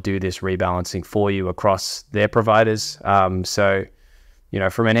them and they'll do this rebalancing for you across their providers. So, you know,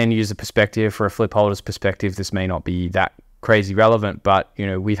 from an end user perspective, for a flip holder's perspective, this may not be that crazy relevant, but, you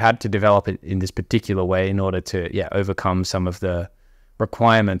know, we've had to develop it in this particular way in order to, overcome some of the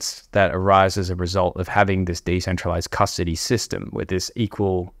requirements that arise as a result of having this decentralized custody system with this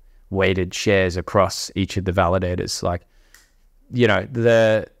equal weighted shares across each of the validators. Like, you know,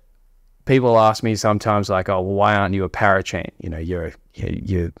 the people ask me sometimes like, oh, well, why aren't you a parachain? You know, you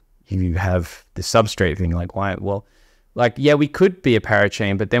have the substrate thing. Like, why? Well, like, yeah, we could be a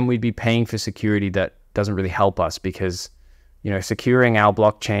parachain, but then we'd be paying for security that doesn't really help us, because securing our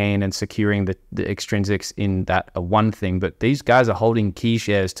blockchain and securing the extrinsics in that are one thing, but these guys are holding key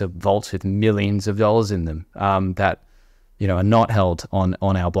shares to vaults with millions of dollars in them that, are not held on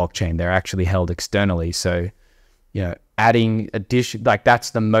our blockchain. They're actually held externally. So, adding addition, like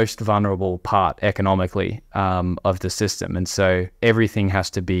that's the most vulnerable part economically of the system. And so everything has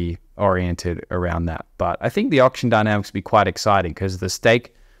to be oriented around that. But I think the auction dynamics will be quite exciting because the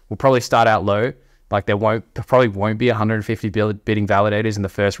stake will probably start out low. Like there probably won't be 150 bidding validators in the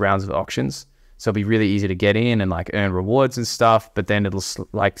first rounds of auctions. So it'll be really easy to get in and like earn rewards and stuff, but then it'll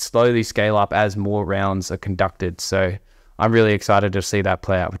slowly scale up as more rounds are conducted. So I'm really excited to see that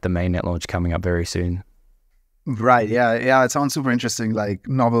play out with the mainnet launch coming up very soon. Right. Yeah. It sounds super interesting, like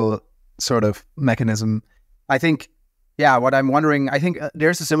novel sort of mechanism. I think, what I'm wondering, I think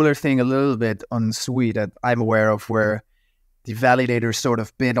there's a similar thing a little bit on Sui that I'm aware of where the validators sort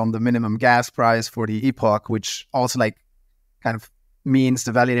of bid on the minimum gas price for the epoch, which also like kind of means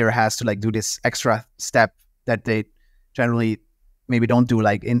the validator has to like do this extra step that they generally maybe don't do,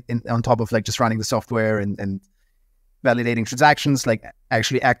 like in on top of like just running the software and validating transactions, like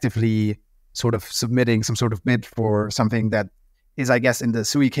actually actively sort of submitting some sort of bid for something that is, I guess, in the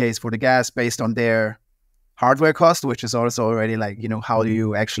Sui case for the gas based on their hardware cost, which is also already like, how do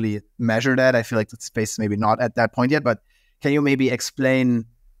you actually measure that? I feel like the space is maybe not at that point yet, but can you maybe explain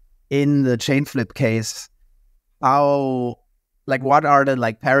in the Chainflip case how, like, what are the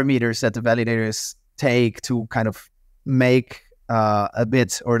like parameters that the validators take to kind of make a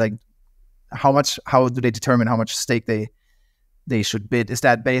bid, or like how do they determine how much stake they should bid? Is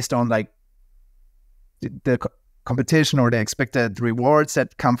that based on like the competition or the expected rewards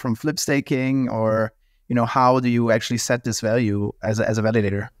that come from flip staking, or how do you actually set this value as a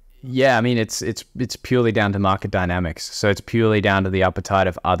validator? Yeah, I mean, it's purely down to market dynamics. So it's purely down to the appetite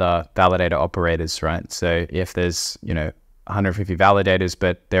of other validator operators, right? So if there's 150 validators,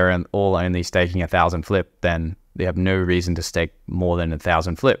 but they're all only staking 1,000 flip, then they have no reason to stake more than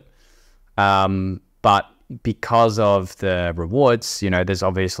 1,000 flip. But because of the rewards, there's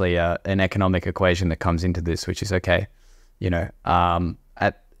obviously an economic equation that comes into this, which is okay.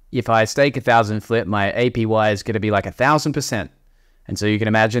 If I stake 1,000 flip, my APY is going to be like 1,000%. And so you can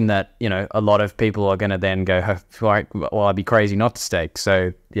imagine that, a lot of people are going to then go, well, I'd be crazy not to stake.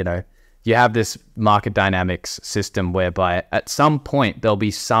 So, you have this market dynamics system whereby at some point there'll be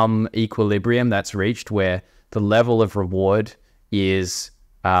some equilibrium that's reached where the level of reward is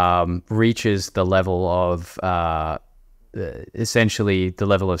reaches the level of essentially the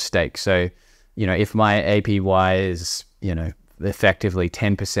level of stake. So, if my APY is, effectively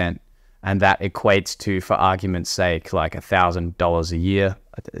 10%, and that equates to, for argument's sake, like $1,000 a year.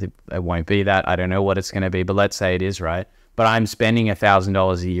 It won't be that. I don't know what it's going to be, but let's say it is, right? But I'm spending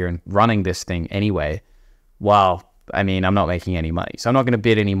 $1,000 a year and running this thing anyway. Well, I mean, I'm not making any money. So I'm not going to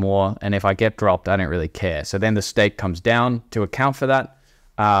bid anymore. And if I get dropped, I don't really care. So then the stake comes down to account for that.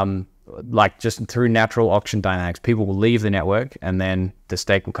 Like just through natural auction dynamics, people will leave the network and then the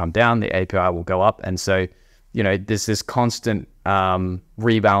stake will come down, the API will go up. And so, there's this constant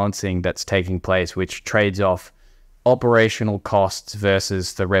rebalancing that's taking place, which trades off operational costs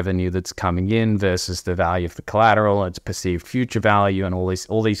versus the revenue that's coming in versus the value of the collateral, its perceived future value, and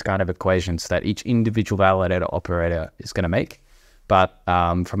all these kind of equations that each individual validator operator is going to make. But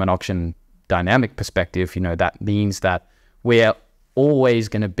from an auction dynamic perspective, that means that we're always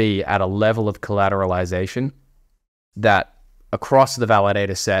going to be at a level of collateralization that across the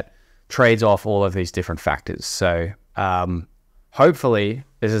validator set trades off all of these different factors. So hopefully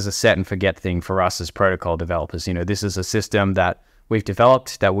this is a set and forget thing for us as protocol developers. This is a system that we've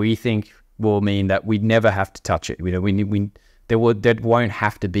developed that we think will mean that we never have to touch it. There won't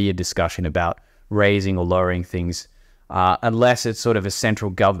have to be a discussion about raising or lowering things unless it's sort of a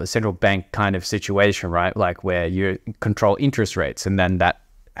central bank kind of situation, right? Like where you control interest rates, and then that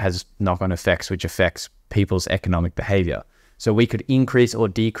has knock-on effects, which affects people's economic behavior. So we could increase or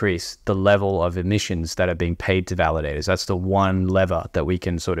decrease the level of emissions that are being paid to validators. That's the one lever that we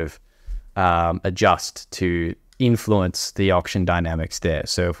can sort of adjust to influence the auction dynamics there.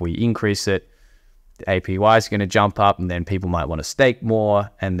 So if we increase it, the APY is going to jump up, and then people might want to stake more,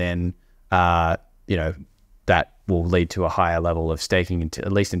 and then that will lead to a higher level of staking,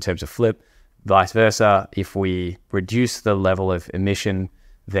 at least in terms of flip. Vice versa, if we reduce the level of emission,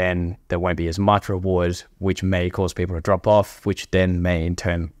 then there won't be as much reward, which may cause people to drop off, which then may in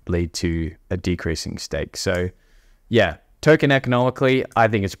turn lead to a decreasing stake. So yeah, token economically, I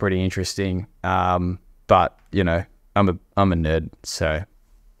think it's pretty interesting. But I'm a nerd, so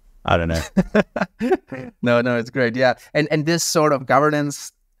I don't know. No, it's great. Yeah. And this sort of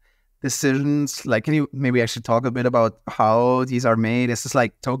governance decisions? Like, can you maybe actually talk a bit about how these are made? Is this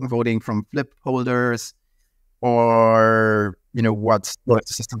like token voting from flip holders, or what's the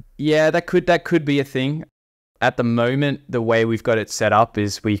system? Yeah, that could be a thing. At the moment, the way we've got it set up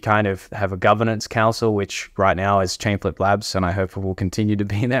is we kind of have a governance council, which right now is Chainflip Labs, and I hope it will continue to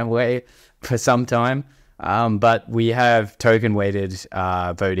be that way for some time. But we have token-weighted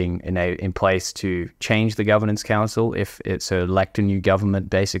voting in place to change the governance council if it's to elect a new government.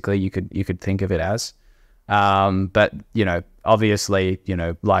 Basically, you could think of it as. But obviously,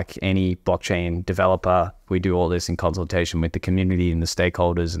 like any blockchain developer, we do all this in consultation with the community and the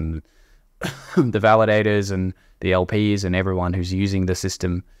stakeholders and the validators and the LPs and everyone who's using the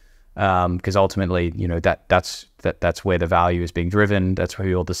system, because ultimately, that's where the value is being driven. That's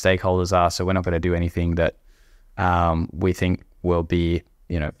who all the stakeholders are. So we're not going to do anything that we think will be,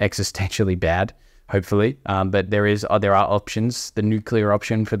 existentially bad, hopefully. But there are options, the nuclear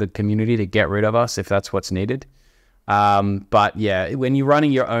option for the community to get rid of us if that's what's needed. But yeah, when you're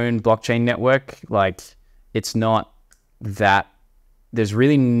running your own blockchain network, like it's not that. There's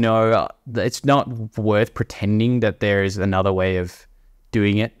really it's not worth pretending that there is another way of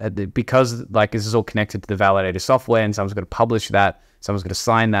doing it, because like this is all connected to the validator software, and someone's going to publish that, someone's going to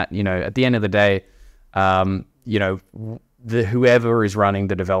sign that. At the end of the day, whoever is running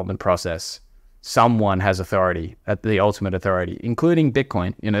the development process, someone has authority, at the ultimate authority, including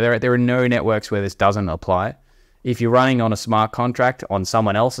Bitcoin. There are no networks where this doesn't apply. If you're running on a smart contract on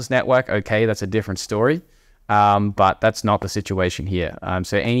someone else's network, okay, that's a different story. But that's not the situation here.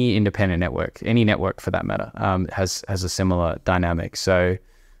 So any independent network, any network for that matter, has a similar dynamic. So,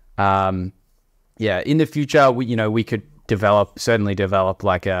 in the future, we could certainly develop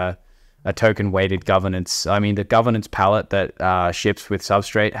like a token weighted governance. I mean, the governance palette that ships with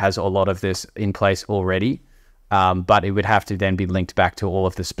Substrate has a lot of this in place already, but it would have to then be linked back to all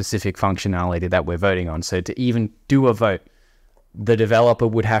of the specific functionality that we're voting on. So to even do a vote, the developer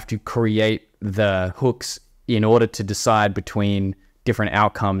would have to create the hooks in order to decide between different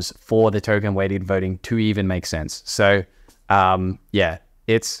outcomes for the token weighted voting to even make sense. So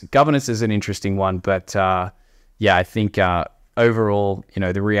governance is an interesting one, but I think overall,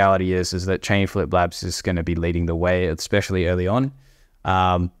 the reality is that Chainflip Labs is going to be leading the way, especially early on.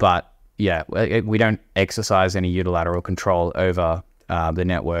 But yeah, we don't exercise any unilateral control over the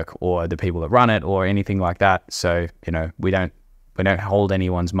network or the people that run it or anything like that. So we don't hold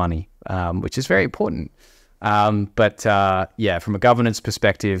anyone's money, which is very important. But from a governance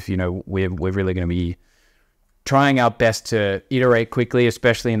perspective, we're really going to be trying our best to iterate quickly,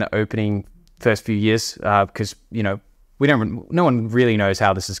 especially in the opening first few years, because no one really knows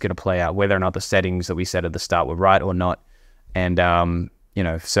how this is going to play out, whether or not the settings that we set at the start were right or not, and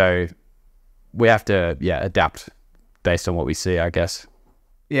so we have to adapt based on what we see, I guess.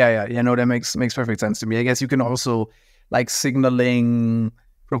 No, that makes perfect sense to me. I guess you can also like signaling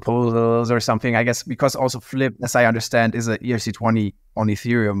proposals or something, I guess, because also Flip, as I understand, is a ERC20 on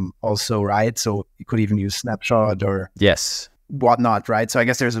Ethereum also, right? So you could even use snapshot or whatnot, right? So I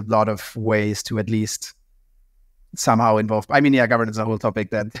guess there's a lot of ways to at least somehow involve. I mean, governance is a whole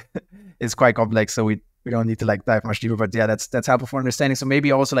topic that is quite complex, so we don't need to like dive much deeper. But that's helpful for understanding. So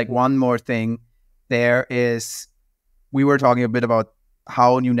maybe also like one more thing there is, we were talking a bit about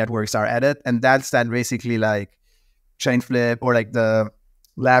how new networks are added, and that's then basically like Chainflip or like the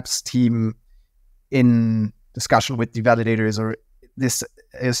labs team in discussion with the validators, or this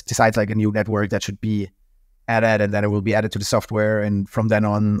decides like a new network that should be added, and then it will be added to the software, and from then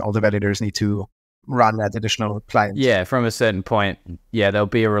on all the validators need to run that additional client. From a certain point, there'll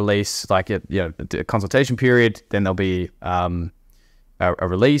be a release, like a consultation period, then there'll be a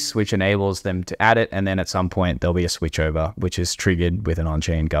release which enables them to add it, and then at some point there'll be a switchover which is triggered with an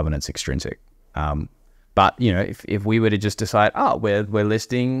on-chain governance extrinsic. But if we were to just decide, we're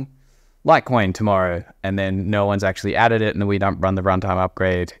listing Litecoin tomorrow, and then no one's actually added it, and we don't run the runtime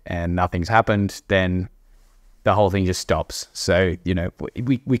upgrade, and nothing's happened, then the whole thing just stops. So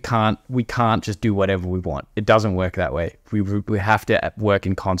we can't just do whatever we want. It doesn't work that way. We have to work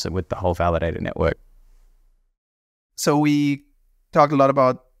in concert with the whole validator network. So we talked a lot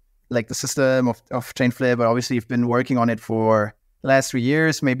about like the system of Chainflip, but obviously you've been working on it for the last 3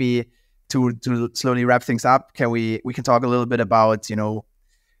 years. Maybe to slowly wrap things up, we can talk a little bit about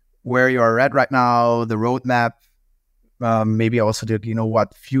where you are at right now, the roadmap, maybe also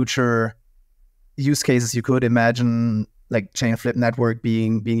what future use cases you could imagine like Chainflip network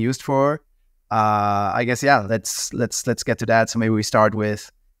being used for. I guess let's get to that. So maybe we start with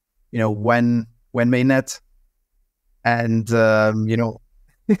when mainnet, and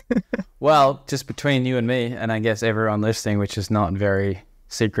well, just between you and me, and I guess everyone listening, which is not very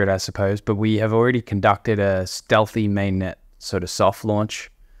secret, I suppose, but we have already conducted a stealthy mainnet sort of soft launch.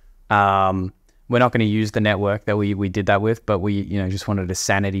 We're not going to use the network that we did that with, but we, just wanted to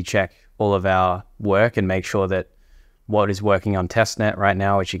sanity check all of our work and make sure that what is working on testnet right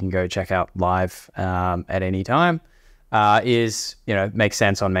now, which you can go check out live at any time, is, makes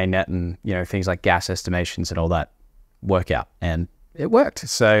sense on mainnet, and, things like gas estimations and all that work out. And it worked.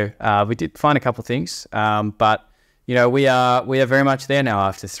 So we did find a couple of things, but, we are very much there now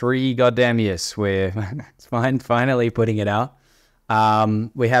after 3 goddamn years. We're finally putting it out.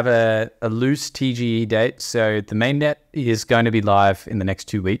 We have a loose TGE date. So the mainnet is going to be live in the next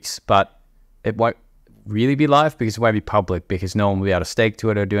 2 weeks, but it won't really be live because it won't be public, because no one will be able to stake to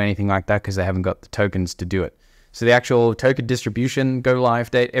it or do anything like that because they haven't got the tokens to do it. So the actual token distribution, go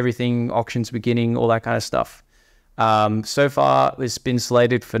live date, everything, auctions beginning, all that kind of stuff. So far, it's been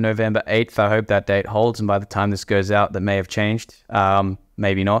slated for November 8th. I hope that date holds. And by the time this goes out, that may have changed.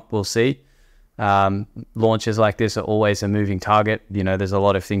 Maybe not. We'll see. Launches like this are always a moving target. There's a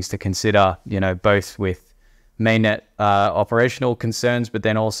lot of things to consider, both with mainnet operational concerns, but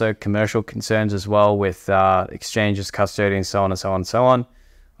then also commercial concerns as well with exchanges, custodians, so on and so on and so on,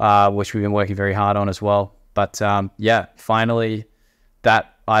 which we've been working very hard on as well. But finally,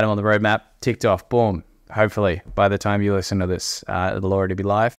 that item on the roadmap ticked off. Boom. Hopefully, by the time you listen to this, it'll already be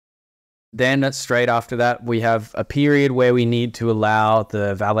live. Then straight after that, we have a period where we need to allow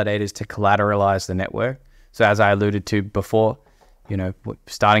the validators to collateralize the network. So as I alluded to before,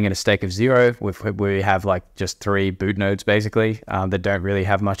 starting at a stake of 0, we have like just 3 boot nodes basically that don't really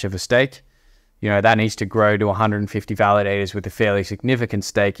have much of a stake. That needs to grow to 150 validators with a fairly significant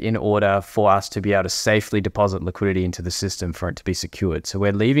stake in order for us to be able to safely deposit liquidity into the system for it to be secured. So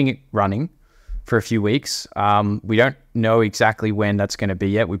we're leaving it running for a few weeks. We don't know exactly when that's going to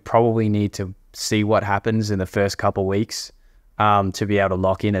be yet. We probably need to see what happens in the first couple of weeks to be able to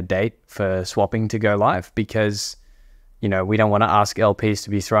lock in a date for swapping to go live, because we don't want to ask LPs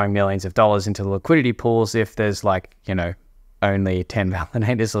to be throwing millions of dollars into the liquidity pools if there's only 10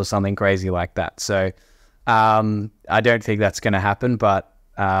 validators or something crazy like that. So I don't think that's going to happen, but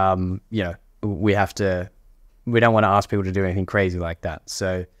we don't want to ask people to do anything crazy like that.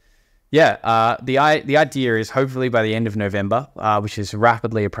 So the idea is hopefully by the end of November, which is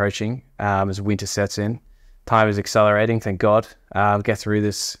rapidly approaching as winter sets in. Time is accelerating, thank God. Get through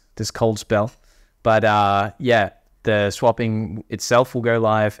this cold spell. But the swapping itself will go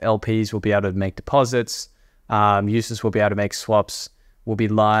live. LPs will be able to make deposits. Users will be able to make swaps. We'll be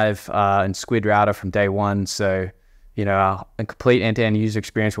live in Squid Router from day one. So, a complete end-to-end user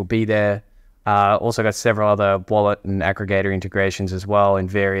experience will be there. Also got several other wallet and aggregator integrations as well in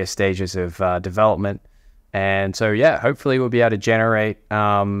various stages of development. And so, hopefully we'll be able to generate,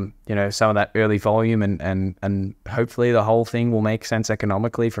 some of that early volume and hopefully the whole thing will make sense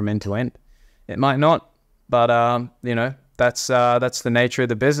economically from end to end. It might not, but, that's the nature of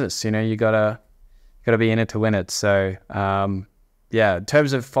the business. You gotta be in it to win it. So, in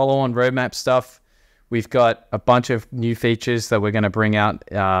terms of follow-on roadmap stuff, we've got a bunch of new features that we're going to bring out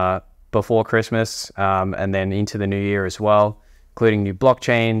before Christmas and then into the new year as well, including new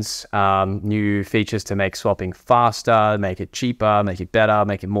blockchains, new features to make swapping faster, make it cheaper, make it better,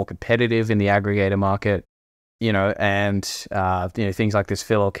 make it more competitive in the aggregator market, and things like this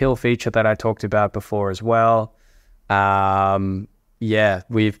fill or kill feature that I talked about before as well.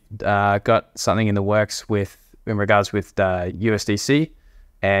 We've got something in the works in regards with USDC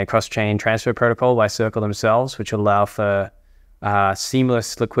and cross-chain transfer protocol by Circle themselves, which will allow for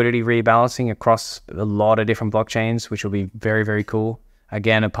seamless liquidity rebalancing across a lot of different blockchains, which will be very, very cool.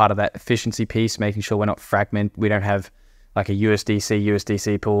 Again, a part of that efficiency piece, making sure we're not we don't have like a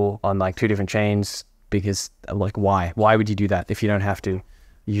USDC pool on like 2 different chains, because why would you do that if you don't have to?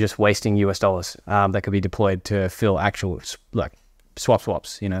 You're just wasting US dollars that could be deployed to fill actual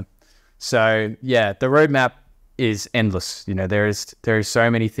swaps. So the roadmap is endless. There is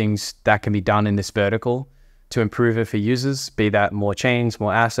so many things that can be done in this vertical to improve it for users, be that more chains,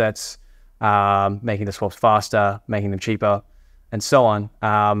 more assets, making the swaps faster, making them cheaper, and so on.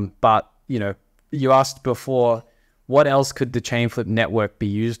 But you asked before, what else could the Chainflip network be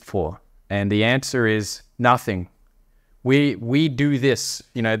used for? And the answer is nothing. We do this.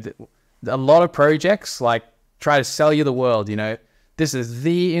 A lot of projects try to sell you the world. This is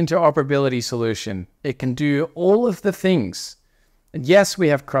the interoperability solution. It can do all of the things. And yes, we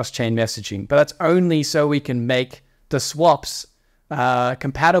have cross-chain messaging, but that's only so we can make the swaps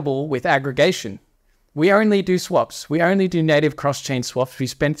compatible with aggregation. We only do swaps. We only do native cross-chain swaps. We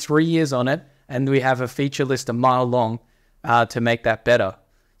spent 3 years on it, and we have a feature list a mile long to make that better.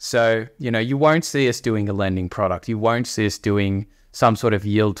 So, you won't see us doing a lending product. You won't see us doing some sort of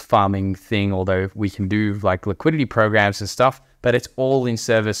yield farming thing, although we can do like liquidity programs and stuff, but it's all in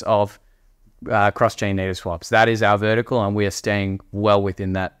service of cross-chain native swaps. That is our vertical, and we are staying well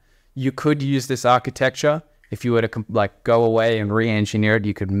within that. You could use this architecture. If you were to like go away and re-engineer it,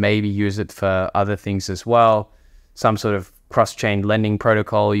 you could maybe use it for other things as well. Some sort of cross-chain lending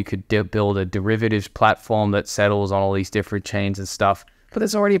protocol. You could build a derivatives platform that settles on all these different chains and stuff. But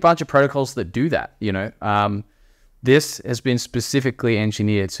there's already a bunch of protocols that do that, you know. This has been specifically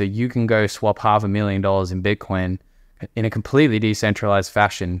engineered so you can go swap $500,000 in Bitcoin in a completely decentralized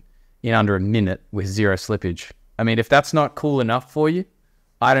fashion in under a minute with zero slippage. I mean, if that's not cool enough for you,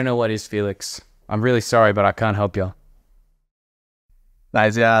 I don't know what is, Felix. I'm really sorry, but I can't help you.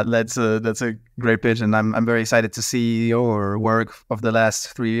 Nice, yeah, that's a great pitch, and I'm very excited to see your work of the last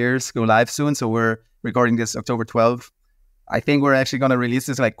 3 years go live soon. So we're recording this October 12th. I think we're actually gonna release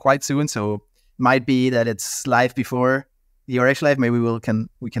this like quite soon. So might be that it's live before you're actually live. Maybe we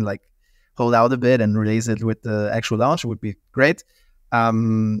can like hold out a bit and release it with the actual launch. It would be great.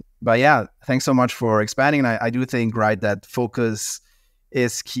 But yeah, thanks so much for expanding. And I do think, right, that focus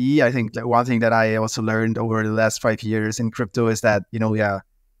is key. I think that one thing that I also learned over the last 5 years in crypto is that, you know, yeah,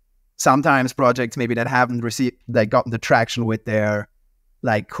 sometimes projects maybe that haven't gotten the traction with their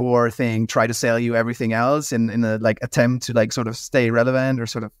like core thing, try to sell you everything else in a like attempt to like sort of stay relevant or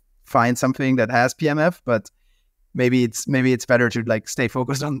sort of find something that has PMF. But maybe it's better to like stay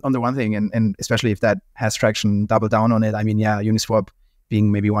focused on the one thing, and especially if that has traction, double down on it. I mean, yeah, Uniswap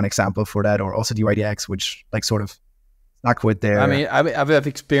being maybe one example for that, or also DYDX, which like sort of stuck with their... I mean, I've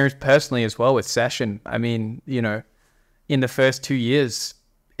experienced personally as well with Session. I mean, you know, in the first 2 years,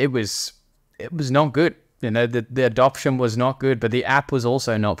 it was not good. You know, the adoption was not good, but the app was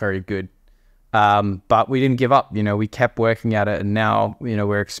also not very good. But we didn't give up. You know, we kept working at it, and now, you know,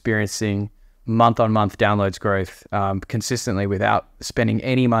 we're experiencing month-on-month downloads growth consistently without spending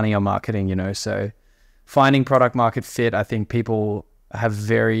any money on marketing, you know. So finding product market fit, I think people have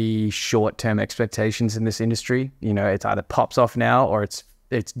very short-term expectations in this industry. You know, it's either pops off now or it's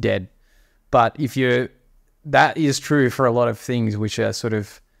dead. But that is true for a lot of things which are sort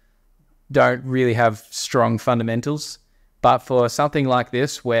of don't really have strong fundamentals. But for something like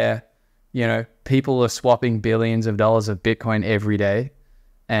this, where, you know, people are swapping billions of dollars of Bitcoin every day,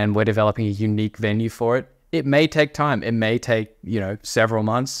 and we're developing a unique venue for it, it may take time. It may take, you know, several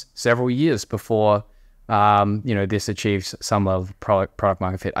months, several years before you know, this achieves some level of product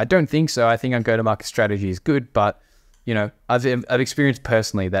market fit. I don't think so. I think our go-to-market strategy is good, but, you know, I've experienced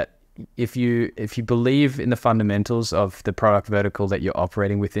personally that if you believe in the fundamentals of the product vertical that you're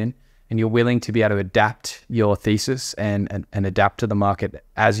operating within, and you're willing to be able to adapt your thesis and adapt to the market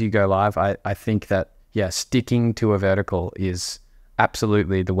as you go live, I think that, yeah, sticking to a vertical is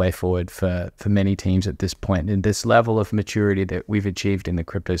absolutely the way forward for many teams at this point, in this level of maturity that we've achieved in the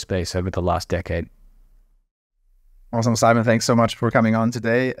crypto space over the last decade. Awesome, Simon. Thanks so much for coming on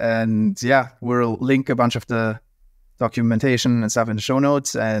today. And yeah, we'll link a bunch of the documentation and stuff in the show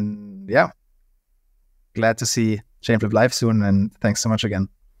notes. And yeah, glad to see Chainflip live soon. And thanks so much again.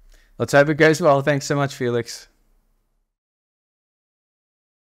 Let's hope it goes well. Thanks so much, Felix.